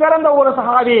மிக சிறந்த ஒரு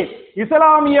சஹாபி,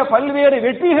 இஸ்லாமிய பல்வேறு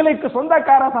வெற்றிகளுக்கு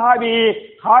சொந்தக்கார சஹாபி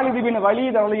ஹாலித் பின்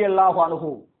வலீத் ரலியல்லாஹு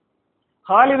அன்ஹு.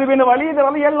 ஹாலித் பின் வலீத்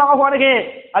ரலியல்லாஹு அன்ஹு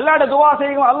அல்லாஹ்ட துஆ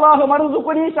செய்யும், அல்லாஹு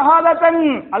மர்சுகுனி ஷஹாதத்தன்,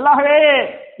 அல்லாஹ்வே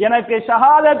எனக்கு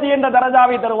ஷஹாதத் என்ற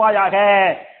தரஜாவை தருவாயாக,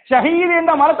 ஷஹீத்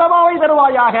என்ற மர்தபாவை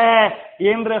தருவாயாக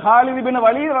என்று ஹாலித் பின்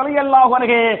வலீத் ரலியல்லாஹு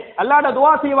அன்ஹு அல்லாஹ்ட்ட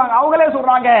துஆ செய்வாங்க. அவங்களே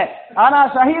சொல்றாங்க, ஆனா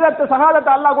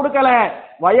ஷஹாதத்தை அல்லாஹ் கொடுக்கல.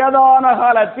 வயதான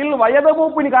காலத்தில் வயது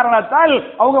மூப்பின் காரணத்தால்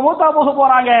அவங்க மூத்தா போக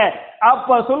போறாங்க. அப்ப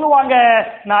சொல்லுவாங்க,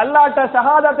 நான் அல்லாஹ்ட்ட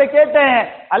ஷஹாதத்தை கேட்டேன்,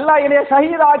 அல்லாஹ் என்னைய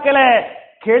ஷஹீத் ஆக்கல.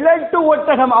 கிழட்டு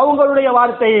ஒட்டகம் அவங்களுடைய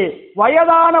வார்த்தை.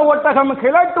 வயதான ஒட்டகம்,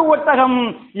 கிழட்டு ஒட்டகம்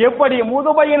எப்படி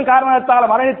முதுமையின் காரணத்தால்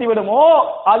மரணித்து விடுமோ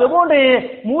அதுபோன்று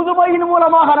முதுமையின்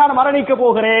மூலமாக நான் மரணிக்க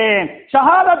போகிறேன்,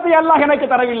 ஷஹாதத்தை அல்லாஹ் எனக்கு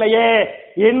தரவில்லையே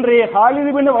என்று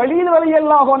ஹாலித் பின் வலீத்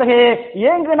ரலியல்லாஹு அன்ஹு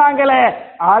ஏங்குனாங்களே,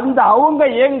 அந்த அவங்க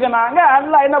ஏங்குனாங்க.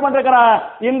 அல்லாஹ் என்ன பண்றாரா,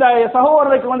 இந்த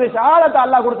சகோதரருக்கு ஷஹாதத்தை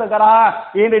அல்லாஹ் கொடுத்திருக்கிறா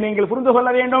என்று நீங்கள் புரிந்து கொள்ள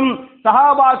வேண்டும்.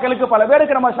 சஹாபாக்களுக்கு பல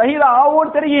பேருக்கு நம்ம ஷஹீதா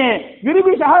ஆவோன்னு தெரியும்,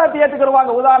 விரும்பி ஷஹாதத்தை ஏற்றுக்குருவாங்க.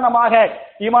 உதாரணமாக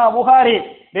இமாம் புகாரி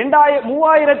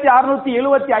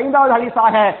 3675வது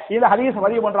ஹதீஸாக இந்த ஹதீஸ்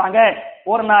பதிவு பண்றாங்க.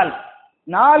 ஒரு நாள்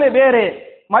 4 பேரு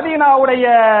மதீனாவுடைய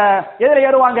எதிரே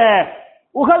ஏறுவாங்க,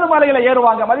 உஹது மலையில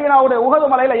ஏறுவாங்க. மதீனாவுடைய உஹது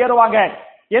மலையில ஏறுவாங்க.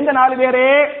 எந்த 4 பேரு?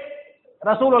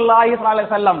 ரசூலுல்லாஹி ஸல்லல்லாஹு அலைஹி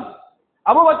வஸல்லம்,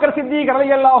 அபூபக்கர் சித்திக்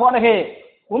ரலியல்லாஹு அன்ஹு,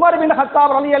 உமர் பின்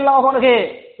கத்தாப் ரலியல்லாஹு அன்ஹு,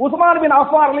 உஸ்மான் பின்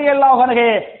அஃபான் ரலியல்லாஹு அன்ஹு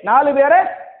 4 பேரு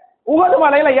உஹது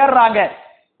மலையில ஏறுறாங்க.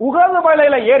 உஹது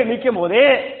மலையில ஏறி நிற்கும் போது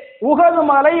உஹது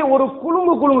மலை ஒரு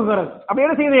குலுங்குகிறது. அப்படி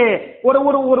என்ன செய்யுது? ஒரு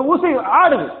ஒரு ஒரு ஊசி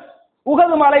ஆடுது.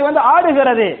 உஹது மலை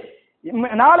ஆடுகிறது.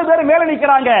 4 பேர் மேல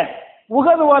நிக்கிறாங்க.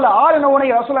 உஹது மலை ஆடின உடனே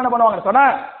ரசூல் என்ன பண்ணுவாங்க சொன்னா,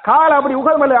 கால அப்படி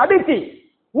உஹது மலை அடிச்சு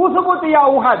ஊசுபுத்தியா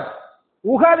உஹத்,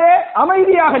 உஹதே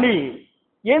அமைதியாக நீ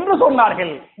என்று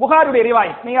சொன்னார்கள். புகாரியுடைய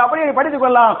ரிவாயத் நீங்க அப்படியே படித்துக்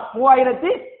கொள்ளலாம்.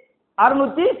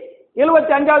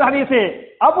 3675வது ஹதீஸ்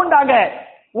அப்படின்றாங்க.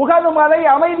 உஹது மலை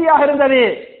அமைதியாக இருந்தது.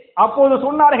 அப்போது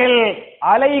சொன்னார்கள்,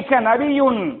 அலைக்க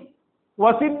நபியுன் வ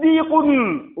சித்தீகுன்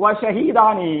வ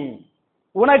ஷஹீதானி,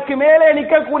 உனக்கு மேலே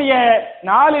நிற்கக்கூடிய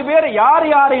 4 பேர் யார்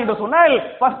யார் என்று சொன்னால்,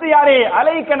 ஃபர்ஸ்ட் யாரு?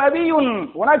 அலைக்க நபியுன்,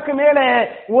 உனக்கு மேலே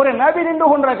ஒரு நபி நின்று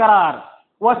கொண்டிருக்கிறார்.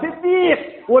 வ சித்தீக்,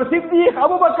 ஒரு சித்தீக்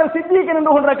அபூபக்கர் சித்தீக்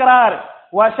நின்று கொண்டிருக்கிறார்.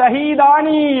 வ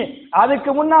ஷஹீதானி, அதுக்கு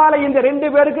முன்னால இந்த 2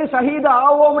 பேருக்கு ஷஹீத்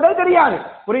ஆவோம் தெரியாது.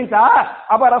 புரியுதா?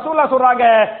 அப்ப ரசூலுல்லாஹ் சொல்றாங்க,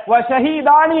 வ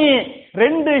ஷஹீதானி,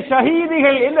 2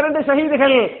 ஷஹீதுகள். எந்த 2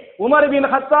 ஷஹீதுகள்? உமர் பின்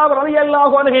கத்தாப்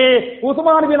ரலியல்லாஹு அன்ஹு,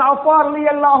 உஸ்மான் பின் அஃபான்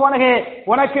ரலியல்லாஹு அன்ஹு,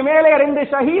 உனக்கு மேலே 2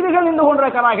 ஷஹீதுகள் நின்று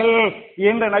கொண்டிருக்கிறார்கள்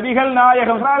என்று நபிகள்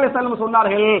நாயகம் ஸல்லல்லாஹு அலைஹி வஸல்லம்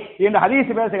சொன்னார்கள் என்று ஹதீஸ்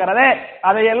பேசுகிறது.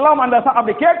 அதையெல்லாம் அந்த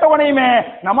அப்படி கேட்ட உடனேயுமே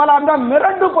நம்மளா இருந்தா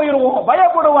மிரண்டு போயிருவோம்,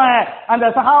 பயப்படுவோம். அந்த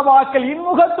சஹாபாக்கள்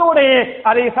இன்முகத்தோடு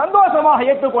அதை சந்தோஷமாக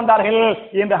ஏற்றுக்கொண்டார்கள்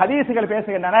என்று ஹதீசுகள்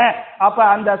பேசுகின்றன. அப்ப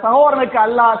அந்த சகோதரனுக்கு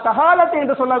அல்லாஹ் ஷஹாதத்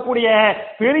என்று சொல்லக்கூடிய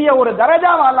பெரிய ஒரு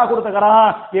தரஜாவை அல்லாஹ் கொடுத்துக்கிறான்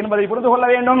என்பதை புரிந்து கொள்ள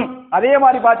வேண்டும். அதே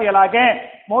மாதிரி பாத்தீங்கன்னாக்க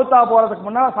மௌத்தா போறதுக்கு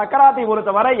முன்னால சக்கராத்தை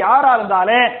பொறுத்தவரை யாரா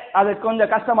இருந்தாலும் அது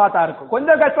கொஞ்சம் கஷ்டமா தான் இருக்கும்.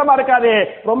 கொஞ்சம் கஷ்டமா இருக்காது,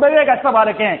 ரொம்பவே கஷ்டமா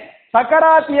இருக்கேன்.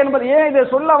 சக்கராத்தி என்பது ஏன் இதை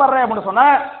சொல்ல வர்றேன் அப்படின்னு சொன்னா,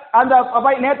 அந்த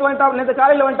நேத்து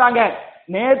காலையில வந்துட்டாங்க.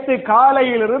 நேத்து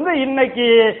காலையிலிருந்து இன்னைக்கு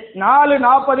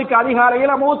 4:40க்கு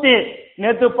அதிகாலையில மூத்தி,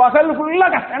 நேத்து பகல் ஃபுல்லா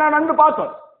ஏன்னா நன்கு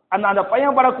பார்த்தோம். அந்த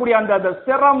பையன் படக்கூடிய அந்த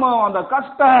சிரமம், அந்த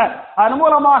கஷ்டம், அதன்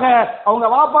மூலமாக அவங்க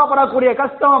வாப்பா படக்கூடிய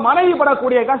கஷ்டம், மனைவி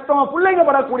படக்கூடிய கஷ்டம், பிள்ளைங்க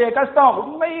படக்கூடிய கஷ்டம்,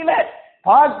 உண்மையில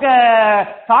பார்க்க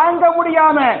தாங்க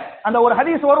முடியாம அந்த ஒரு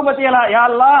ஹதீஸ் வரும் பத்தியலா, யா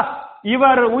அல்லாஹ்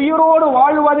இவர் உயிரோடு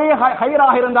வாழ்வதே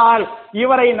ஹைராக இருந்தால்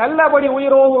இவரை நல்லபடி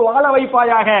உயிரோடு வாழ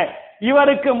வைப்பாயாக,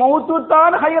 இவருக்கு மௌத்து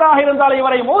தான் ஹைராக இருந்தால்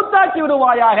இவரை மௌத்தாக்கி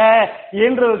விடுவாயாக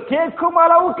என்று கேட்கும்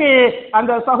அளவுக்கு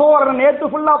அந்த சகோதரன் நேற்று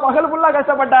ஃபுல்லா பகல் ஃபுல்லா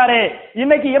கஷ்டப்பட்டாரு.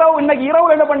 இன்னைக்கு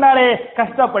இரவு என்ன பண்ணாரு?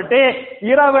 கஷ்டப்பட்டு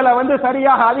இரவுல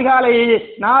சரியாக அதிகாலை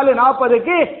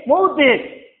 4:40க்கு மௌத்து.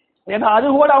 ஏன்னா அது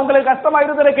கூட அவங்களுக்கு கஷ்டமா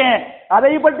இருந்திருக்கேன்.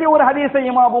 அதை பற்றி ஒரு ஹதீஸை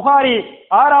இமாம் புகாரி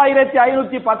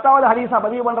 6510வது ஹதீஸா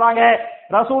பதிவு பண்றாங்க.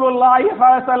 ரசூலுல்லாஹி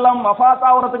ஸல்லல்லாஹு அலைஹி வஸல்லம் வஃபாத்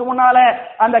ஆவறதுக்கு முன்னால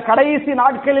அந்த கடைசி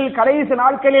நாட்களில்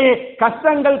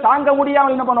கஷ்டங்கள் தாங்க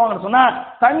முடியாமல் என்ன பண்ணுவாங்கன்னு சொன்னா,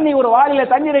 தண்ணி ஒரு வாளியில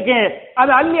தண்ணி இருக்கு,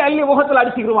 அதை அள்ளி முகத்துல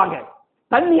அடிச்சுக்கிடுவாங்க.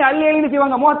 தண்ணி அள்ளி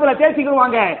செய்வாங்க, முகத்துல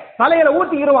தேய்ச்சிக்கிடுவாங்க, தலையில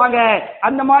ஊத்திக்கிடுவாங்க.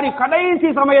 அந்த மாதிரி கடைசி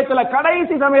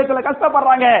சமயத்துல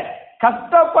கஷ்டப்படுறாங்க.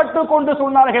 கஷ்டப்பட்டு கொண்டு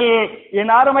சொன்னார்கள்,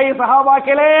 என் அருமை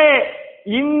சஹாபாக்களே,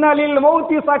 இன்னலில்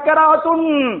மௌத்தி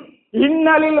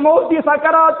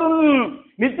சக்கராத்துன்,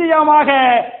 நிச்சயமாக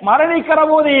மரணிக்கிற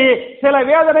போது சில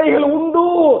வேதனைகள் உண்டு,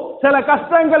 சில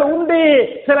கஷ்டங்கள் உண்டு,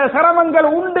 சில சிரமங்கள்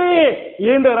உண்டு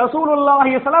என்று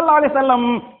ரசூலுல்லாஹி ஸல்லல்லாஹு அலைஹி வஸல்லம்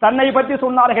தன்னை பற்றி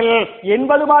சொன்னார்கள்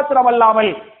என்பது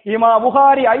மாத்திரமல்லாமல் இமாம்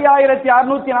புகாரி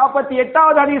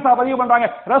 5648வது ஹதீஸா பதிவு பண்றாங்க.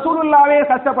 ரசூலுல்லாஹ்வே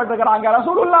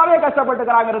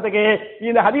கஷ்டப்பட்டுக்கிறாங்கிறதுக்கு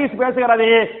இந்த ஹதீஸ் பேசுகிறது.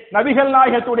 நபிகள்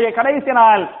நாயகத்துடைய கடைசி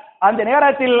நாள் அந்த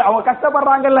நேரத்தில் அவங்க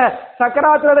கஷ்டப்படுறாங்கல்ல,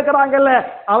 சக்கராத்தில் இருக்கிறாங்கல்ல,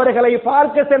 அவர்களை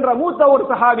பார்க்க சென்ற மூத்த ஒரு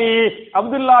சஹாபி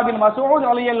அப்துல்லா பின் மஸ்ஊத்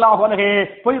ரலியல்லாஹு அன்ஹு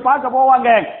போய் பார்க்க போவாங்க.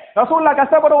 ரசூலுல்லாஹ்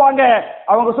கஷ்டப்படுவாங்க.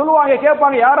 அவங்க சொல்லுவாங்க,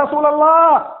 கேட்பாங்க, யா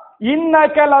ரசூலல்லாஹ்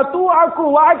இன்னக லதுஅகு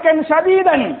வஅகன்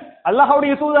ஷதீதன்,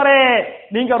 அல்லாஹ்வுடைய தூதரே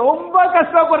நீங்க ரொம்ப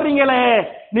கஷ்டப்படுறீங்களே,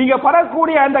 நீங்க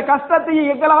படக்கூடிய அந்த கஷ்டத்தை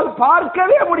எங்களால்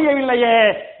பார்க்கவே முடியவில்லையே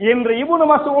என்று இப்னு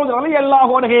மஸ்ஊத்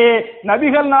ரலியல்லாஹு அன்ஹு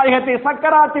நபிகள் நாயகத்தை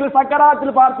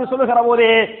சக்கராத்தில் பார்த்து சொல்லுகிற போது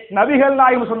நபிகள்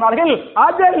நாயகம் சொன்னார்கள்,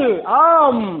 அஜல்,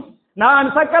 ஆம், நான்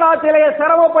சக்கராத்திலே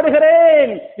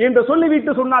சிரமப்படுகிறேன் என்று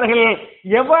சொல்லிவிட்டு சொன்னார்கள்.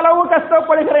 எவ்வளவு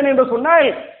கஷ்டப்படுகிறேன் என்று சொன்னால்,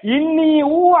 இன்னி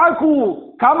ஊஅகு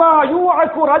கமா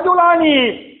யூஅகு ரஜுலானி,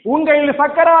 உங்கள்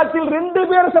சக்கராத்தில் 2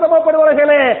 பேர்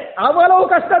சிரமப்படுவார்களே அவ்வளவு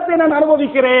கஷ்டத்தை நான்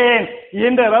அனுபவிக்கிறேன்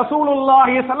என்று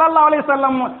ரசூலுல்லாஹி ஸல்லல்லாஹு அலைஹி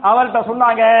வஸல்லம் அவர்கிட்ட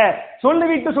சொன்னாங்க.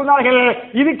 சொல்லிவிட்டு சொன்னார்கள்,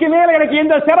 இதுக்கு மேல எனக்கு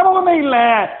எந்த சிரமமுமே இல்ல,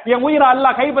 என் உயிரை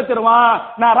அல்லாஹ் கைப்பற்றிடுவான்,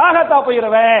 நான் ராகத்தா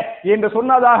போயிருவேன் என்று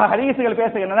சொன்னதாக ஹதீசுகள்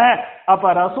பேசுகின்றன.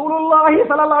 அப்ப ரசூலுல்லாஹி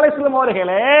ஸல்லல்லாஹு அலைஹி வஸல்லம்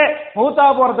அவர்களே மௌத்தா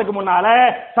போறதுக்கு முன்னால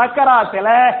சக்கராத்துல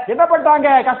என்ன பட்டாங்க,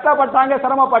 கஷ்டப்பட்டாங்க,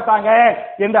 சிரமப்பட்டாங்க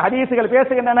என்று ஹதீசுகள்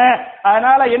பேசுகின்றன.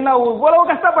 அதனால என்ன இவ்வளவு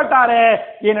கஷ்டப்பட்டாரு,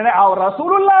 என்ன அவர்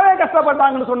ரசூலுல்லாஹ்வே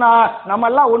கஷ்டப்பட்டாங்கன்னு சொன்னா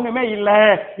நம்ம எல்லாம் ஒண்ணுமே இல்ல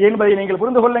என்பதை நீங்கள்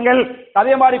புரிந்து கொள்ளுங்கள்.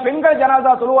 அதே மாதிரி பெண்கள்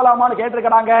ஜனாசா தொழுவலாமான்னு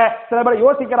கேட்டிருக்கிறாங்க. சில பேர்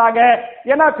யோசிக்கிறாங்க,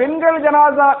 ஏன்னா பெண்கள்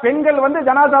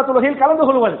ஜனாசா தொழுகையில் கலந்து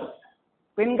கொள்வது,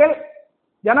 பெண்கள்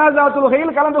ஜனாசா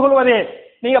தொழுகையில் கலந்து கொள்வது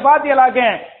நீங்க பாத்தீங்களாக்க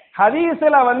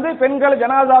ஹதீஸ்ல பெண்கள்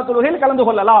ஜனாசா தொழுகையில் கலந்து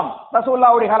கொள்ளலாம்.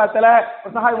 ரசூலுல்லாஹ்வுடைய காலத்துல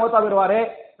ஒரு சஹாபி மௌத்தா வருவாரு,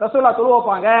 ரசூலுல்லாஹ் தொழு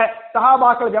வைப்பாங்க,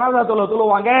 சஹாபாக்கள் ஜனாசா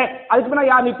தொழுவாங்க, அதுக்கு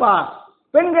பின்னா யார் நிப்பா,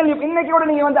 பெண்கள். இன்னைக்கு கூட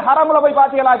நீங்க ஹரமுல போய்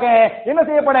பாத்தீங்களாக்க என்ன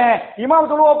செய்யப்பட, இமாம்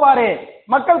தொழு வைப்பாரு,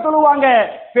 மக்கள் தொழுவாங்க,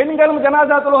 பெண்களும்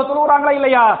ஜனாசா தொழுகிறாங்களா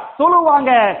இல்லையா,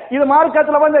 தொழுவாங்க. இது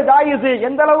மார்க்கத்துல ஜாயிஸ்.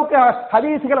 எந்த அளவுக்கு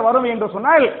ஹதீஸ்கள் வரும் என்று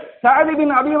சொன்னால், சஅத்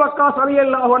பின் அபீ வக்காஸ்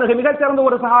ரலியல்லாஹு அன்ஹு மிகச்சிறந்த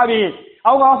ஒரு சஹாபி,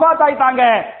 அவங்க வஃபாத் ஆயிட்டாங்க.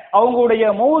 அவங்களுடைய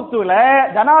மௌத்துல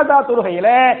ஜனாசா தொழுகையில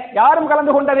யாரும்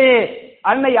கலந்து கொண்டது,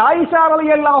 அன்னை ஆயிஷா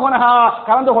ரலியல்லாஹு அன்ஹா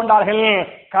கலந்து கொண்டார்கள்.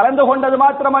 கலந்து கொண்டது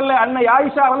மாத்திரமல்ல, அன்னை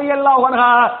ஆயிஷா ரலியல்லாஹு அன்ஹா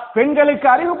பெண்களுக்கு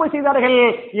அறிவிப்பு செய்தார்கள்,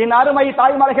 என் அருமை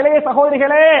தாய்மார்களே,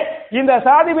 சகோதரிகளே, இந்த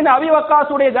சஅத் பின் அபீ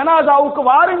வக்காஸுடைய ஜனாசாவுக்கு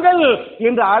வாருங்கள்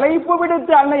என்று அழைப்பு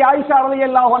விடுத்து அன்னை ஆயிஷா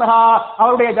ரலியல்லாஹு அன்ஹா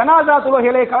அவருடைய ஜனாசா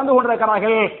தொழுகையிலே கலந்து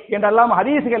கொண்டிருக்கிறார்கள் என்றெல்லாம்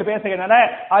ஹதீஸ்கள் பேசுகின்றன.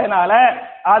 அதனால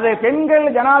அது பெண்கள்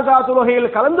ஜனாசா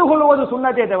தொழுகையில் கலந்து கொள்வது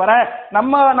சுன்னத்தே தவிர,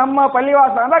 நம்ம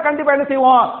பள்ளிவாசல் தான் கண்டிப்பா என்ன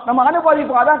செய்வோம், நம்ம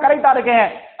அனுமதிப்போம், அதான் கரெக்டா இருக்கு.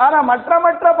 ஆனா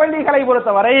மற்ற பள்ளிகளை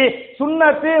பொறுத்தவரை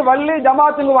சுன்னத்து வல்லு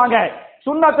ஜமாத்துங்குவாங்க.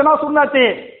 சுன்னத்துனா சுன்னத்து,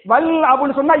 வல்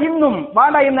அப்படின்னு சொன்னா இன்னும்,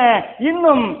 வாண்டா என்ன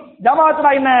இன்னும்,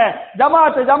 ஜமாத்துனா என்ன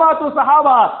ஜமாத்து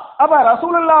சஹாபா. அப்ப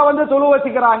ரசூலுல்லாஹ் தொழு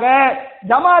வச்சுக்கிறாங்க,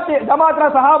 ஜமாத்னா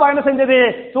சஹாபா என்ன செஞ்சது,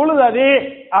 தொழுது.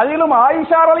 அதிலும்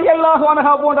ஆயிஷா ரலியல்லாஹு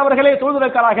அன்ஹா போன்றவர்களே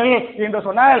தொழுதிருக்கிறார்கள் என்று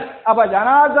சொன்னால், அப்ப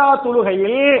ஜனாசா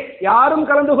தொழுகையில் யாரும்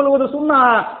கலந்து கொள்வது சுன்னா,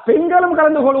 பெண்களும்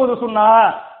கலந்து கொள்வது சுன்னா.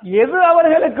 எது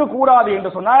அவர்களுக்கு கூடாது என்று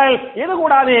சொன்னால், எது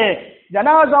கூடாது,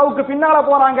 ஜனாசாவுக்கு பின்னால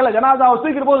போறாங்கல்ல, ஜனாசாவை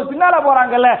தூக்கிட்டு போது பின்னால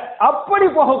போறாங்கல்ல, அப்படி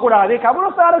போகக்கூடாது,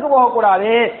 கபரஸ்தானுக்கு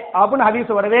போகக்கூடாது அப்படின்னு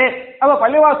ஹதீஸ் வருது. அப்ப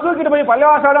பள்ளிவாசல் தூக்கிட்டு போய்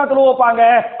பள்ளிவாசல் தான் தொழு வைப்பாங்க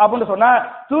அப்படின்னு சொன்னா,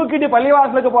 தூக்கிட்டு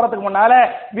பள்ளிவாசலுக்கு போறதுக்கு முன்னால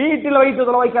வீட்டில் வைத்து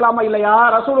தொழ வைக்கலாமா இல்லையா?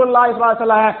 ரசூலுல்லாஹி ஸல்லல்லாஹு அலைஹி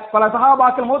வஸல்லம் பல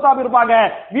சஹாபாக்கள் மூத்தாபி இருப்பாங்க,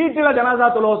 வீட்டில ஜனாசா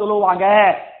தொழுவாங்க.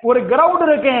 ஒரு கிரவுண்ட்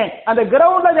இருக்கு, அந்த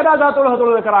கிரவுண்ட்ல ஜனாசா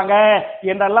தொழு இருக்கிறாங்க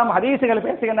என்றெல்லாம் ஹதீசுகள்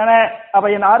பேசுகின்றன. அப்ப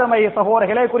என் அருமை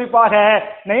சகோதரர்களே, குறிப்பாக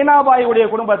நைனாபாயுடைய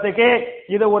குடும்பத்துக்கு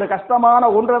இது ஒரு கஷ்டமான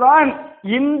ஒன்றுதான்.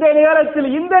 இந்த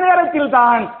நேரத்தில்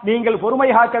தான் நீங்கள் பொறுமை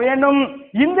காக்க வேண்டும்.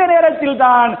 இந்த நேரத்தில்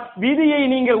தான் விதியை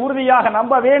நீங்கள் உறுதியாக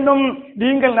நம்ப வேண்டும்.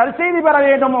 நீங்கள் நற்செய்தி பெற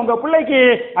வேண்டும். உங்க பிள்ளைக்கு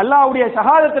அல்லாஹ்வுடைய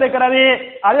ஷஹாதத் இருக்கிறது.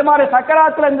 அதே மாதிரி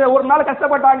சக்கராத்துல இந்த ஒரு நாள்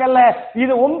கஷ்டப்பட்டாங்கல்ல,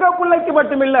 இது உங்க பிள்ளைக்கு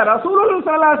மட்டுமில்ல, ரசூலுல்லாஹி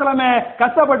ஸல்லல்லாஹு அலைஹி வஸல்லம்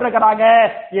கஷ்டப்பட்டிருக்கிறாங்க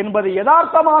என்பது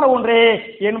யதார்த்தமான ஒன்று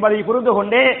என்பதை புரிந்து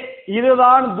கொண்டு,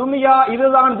 இதுதான்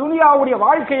துனியாவுடைய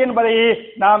வாழ்க்கை என்பதை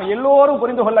நாம் எல்லோரும்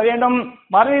புரிந்து கொள்ள வேண்டும்.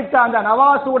 மரணித்த அந்த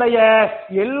நவாசுடைய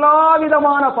எல்லா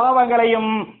விதமான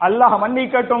பாவங்களையும் அல்லாஹ்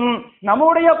மன்னிக்கட்டும்,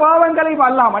 நம்முடைய பாவங்களையும்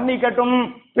அல்லாஹ் மன்னிக்கட்டும்,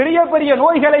 பெரிய பெரிய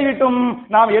நோய்களை விட்டும்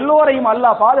நாம் எல்லோரையும்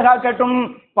அல்லாஹ் பாதுகாக்கட்டும்.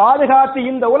 பாதுகாத்து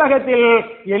இந்த உலகத்தில்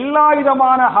எல்லா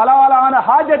விதமான ஹலாலான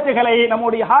ஹாஜத்துகளை,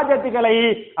 நம்முடைய ஹாஜத்துகளை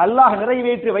அல்லாஹ்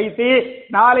நிறைவேற்றி வைத்து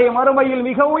நாளை மறுமையில்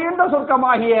மிக உயர்ந்த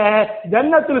சொர்க்கமாகிய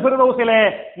ஜன்னத்துல் ஃபிர்தௌஸிலே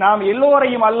நாம்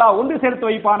எல்லோரையும் அல்லாஹ் ஒன்று சேர்த்து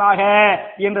வைப்பானாக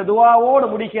என்ற துஆவோடு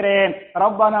முடிக்கிறேன்.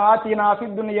 ரப்பனா ஆத்தினா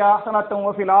ஃபித் துன்யா ஹஸனத்தன்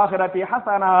வ ஃபில் ஆখিরাতি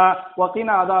ஹஸனா வ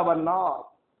கினா அஸாபன்னார்.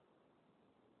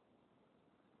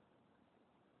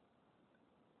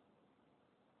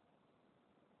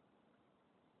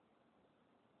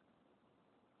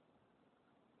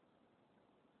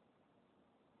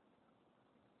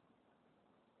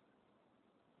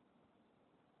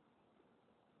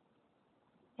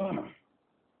 إن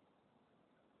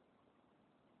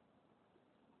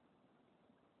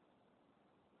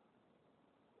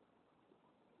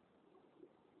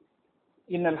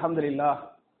الحمد لله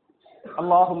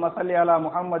اللهم صل على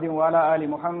محمد وعلى آل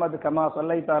محمد كما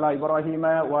صليت على إبراهيم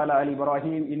وعلى آل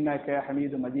إبراهيم إنك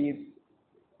حميد مجيد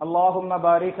اللهم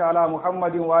بارك على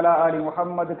محمد وعلى آل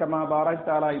محمد كما باركت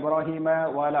على إبراهيم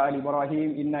وعلى آل إبراهيم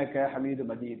إنك حميد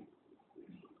مجيد.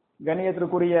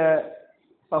 கண்ணியத்திற்குரிய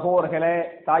சகோதரர்களே,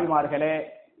 தாய்மார்களே,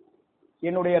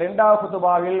 என்னுடைய இரண்டாவது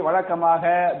குத்துபாவில் வழக்கமாக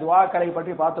துஆக்களை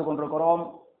பற்றி பார்த்து கொண்டிருக்கிறோம்.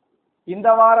 இந்த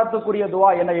வாரத்துக்குரிய துஆ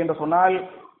என்ன என்று சொன்னால்,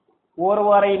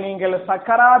 ஒருவரை நீங்கள்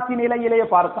சக்கராத்தி நிலையிலே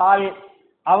பார்த்தால்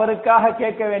அவருக்காக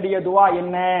கேட்க வேண்டிய துஆ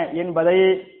என்ன என்பதை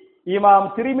இமாம்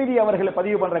திரிமிதி அவர்கள்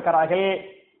பதிவு பண்றார்கள்.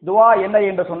 துஆ என்ன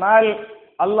என்று சொன்னால்,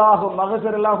 அல்லாஹு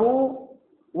மக்ஃபிர் லஹு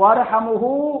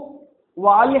வர்ஹமுஹு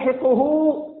வஅல்ஹிகுஹு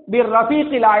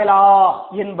பிர்ரஃபீகில் அலா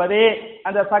என்பதே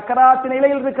அந்த சக்கராத்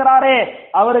நிலையில் இருக்கிறாரே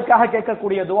அவருக்காக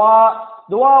கேட்கக்கூடிய துஆ.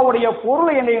 துஆவுடைய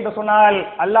பொருள் என்ன என்று சொன்னால்,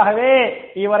 அல்லாஹ்வே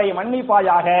இவரை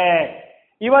மன்னிப்பாயாக,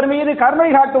 இவர் மீது கருணை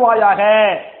காட்டுவாயாக,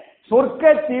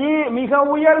 சொர்க்கத்தில் மிக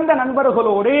உயர்ந்த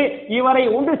நண்பர்களோடு இவரை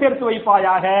ஒன்று சேர்த்து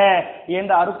வைப்பாயாக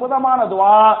என்ற அற்புதமான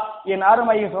துஆ. என்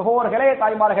அருமை சகோதரர்களே,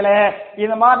 தாய்மார்களே,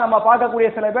 இந்த மாதிரி நம்ம பார்க்கக்கூடிய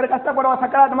சில பேர் கஷ்டப்படுவாங்க,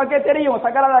 சக்கராத் நமக்கே தெரியும்,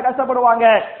 சக்கராத் கஷ்டப்படுவாங்க.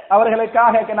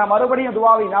 அவர்களுக்காக நான் மறுபடியும்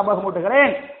துஆவை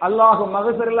ஞாபகமூட்டுகிறேன். அல்லாஹு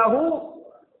மக்ஃபிர் லஹு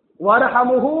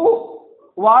வர்ஹமுஹு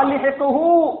வஅல்ஹிகுஹு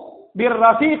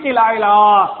பிர்ரஃபீகில் அலா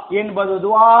என்பது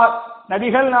துஆ.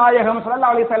 நபிகள் நாயகம்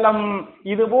ஸல்லல்லாஹு அலைஹி வஸல்லம்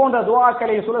இது போன்ற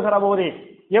துஆக்களை சொல்லுகிற போது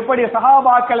எப்படி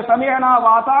சஹாபாக்கள் சமிஅனா வ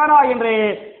அதானா என்று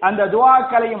அந்த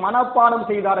துஆக்களை மனப்பாடம்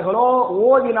செய்தார்களோ,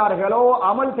 ஓதினார்களோ,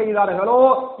 அமல் செய்தார்களோ,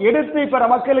 எடுத்து பிற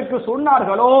மக்களுக்கு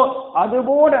சொன்னார்களோ,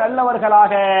 அதுபோல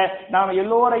நல்லவர்களாக நாம்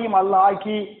எல்லோரையும் அல்லாஹ்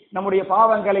ஆக்கி நம்முடைய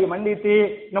பாவங்களை மன்னித்து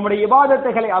நம்முடைய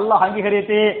இபாதத்துகளை அல்லாஹ்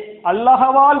அங்கீகரித்து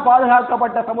அல்லாஹ்வால்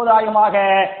பாதுகாக்கப்பட்ட சமுதாயமாக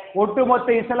ஒட்டுமொத்த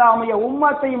இஸ்லாமிய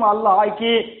உம்மத்தையும் அல்லாஹ்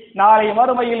ஆக்கி நாளை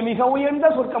மறுமையில் மிக உயர்ந்த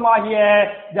சொர்க்கமாகிய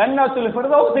ஜன்னத்துல்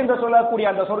ஃபிர்தௌஸ் என்று சொல்லக்கூடிய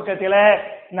அந்த சொர்க்கத்திலே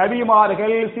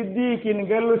நபிமார்கள்,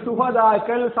 சித்திகீன்கள்,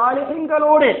 சுஹதாக்கள்,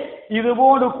 சாலிஹீன்களோடு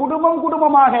இதுபோன்று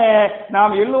குடும்பமாக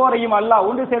நாம் எல்லோரையும் அல்லாஹ்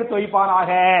ஒன்று சேர்த்து வைப்பானாக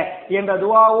என்ற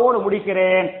துஆவோடு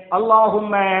முடிக்கிறேன்.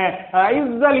 அல்லாஹும்ம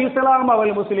ஐஸல் இஸ்லாம்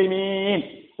வல் முஸ்லிமீன்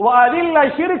وأذل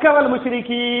الشرك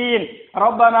والمشركين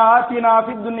ربنا آتنا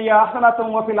في الدنيا حسنة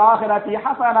وفي الآخرة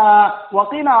حسنة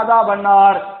وقنا عذاب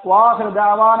النار وآخر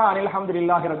دعوانا أن الحمد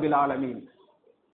لله رب العالمين.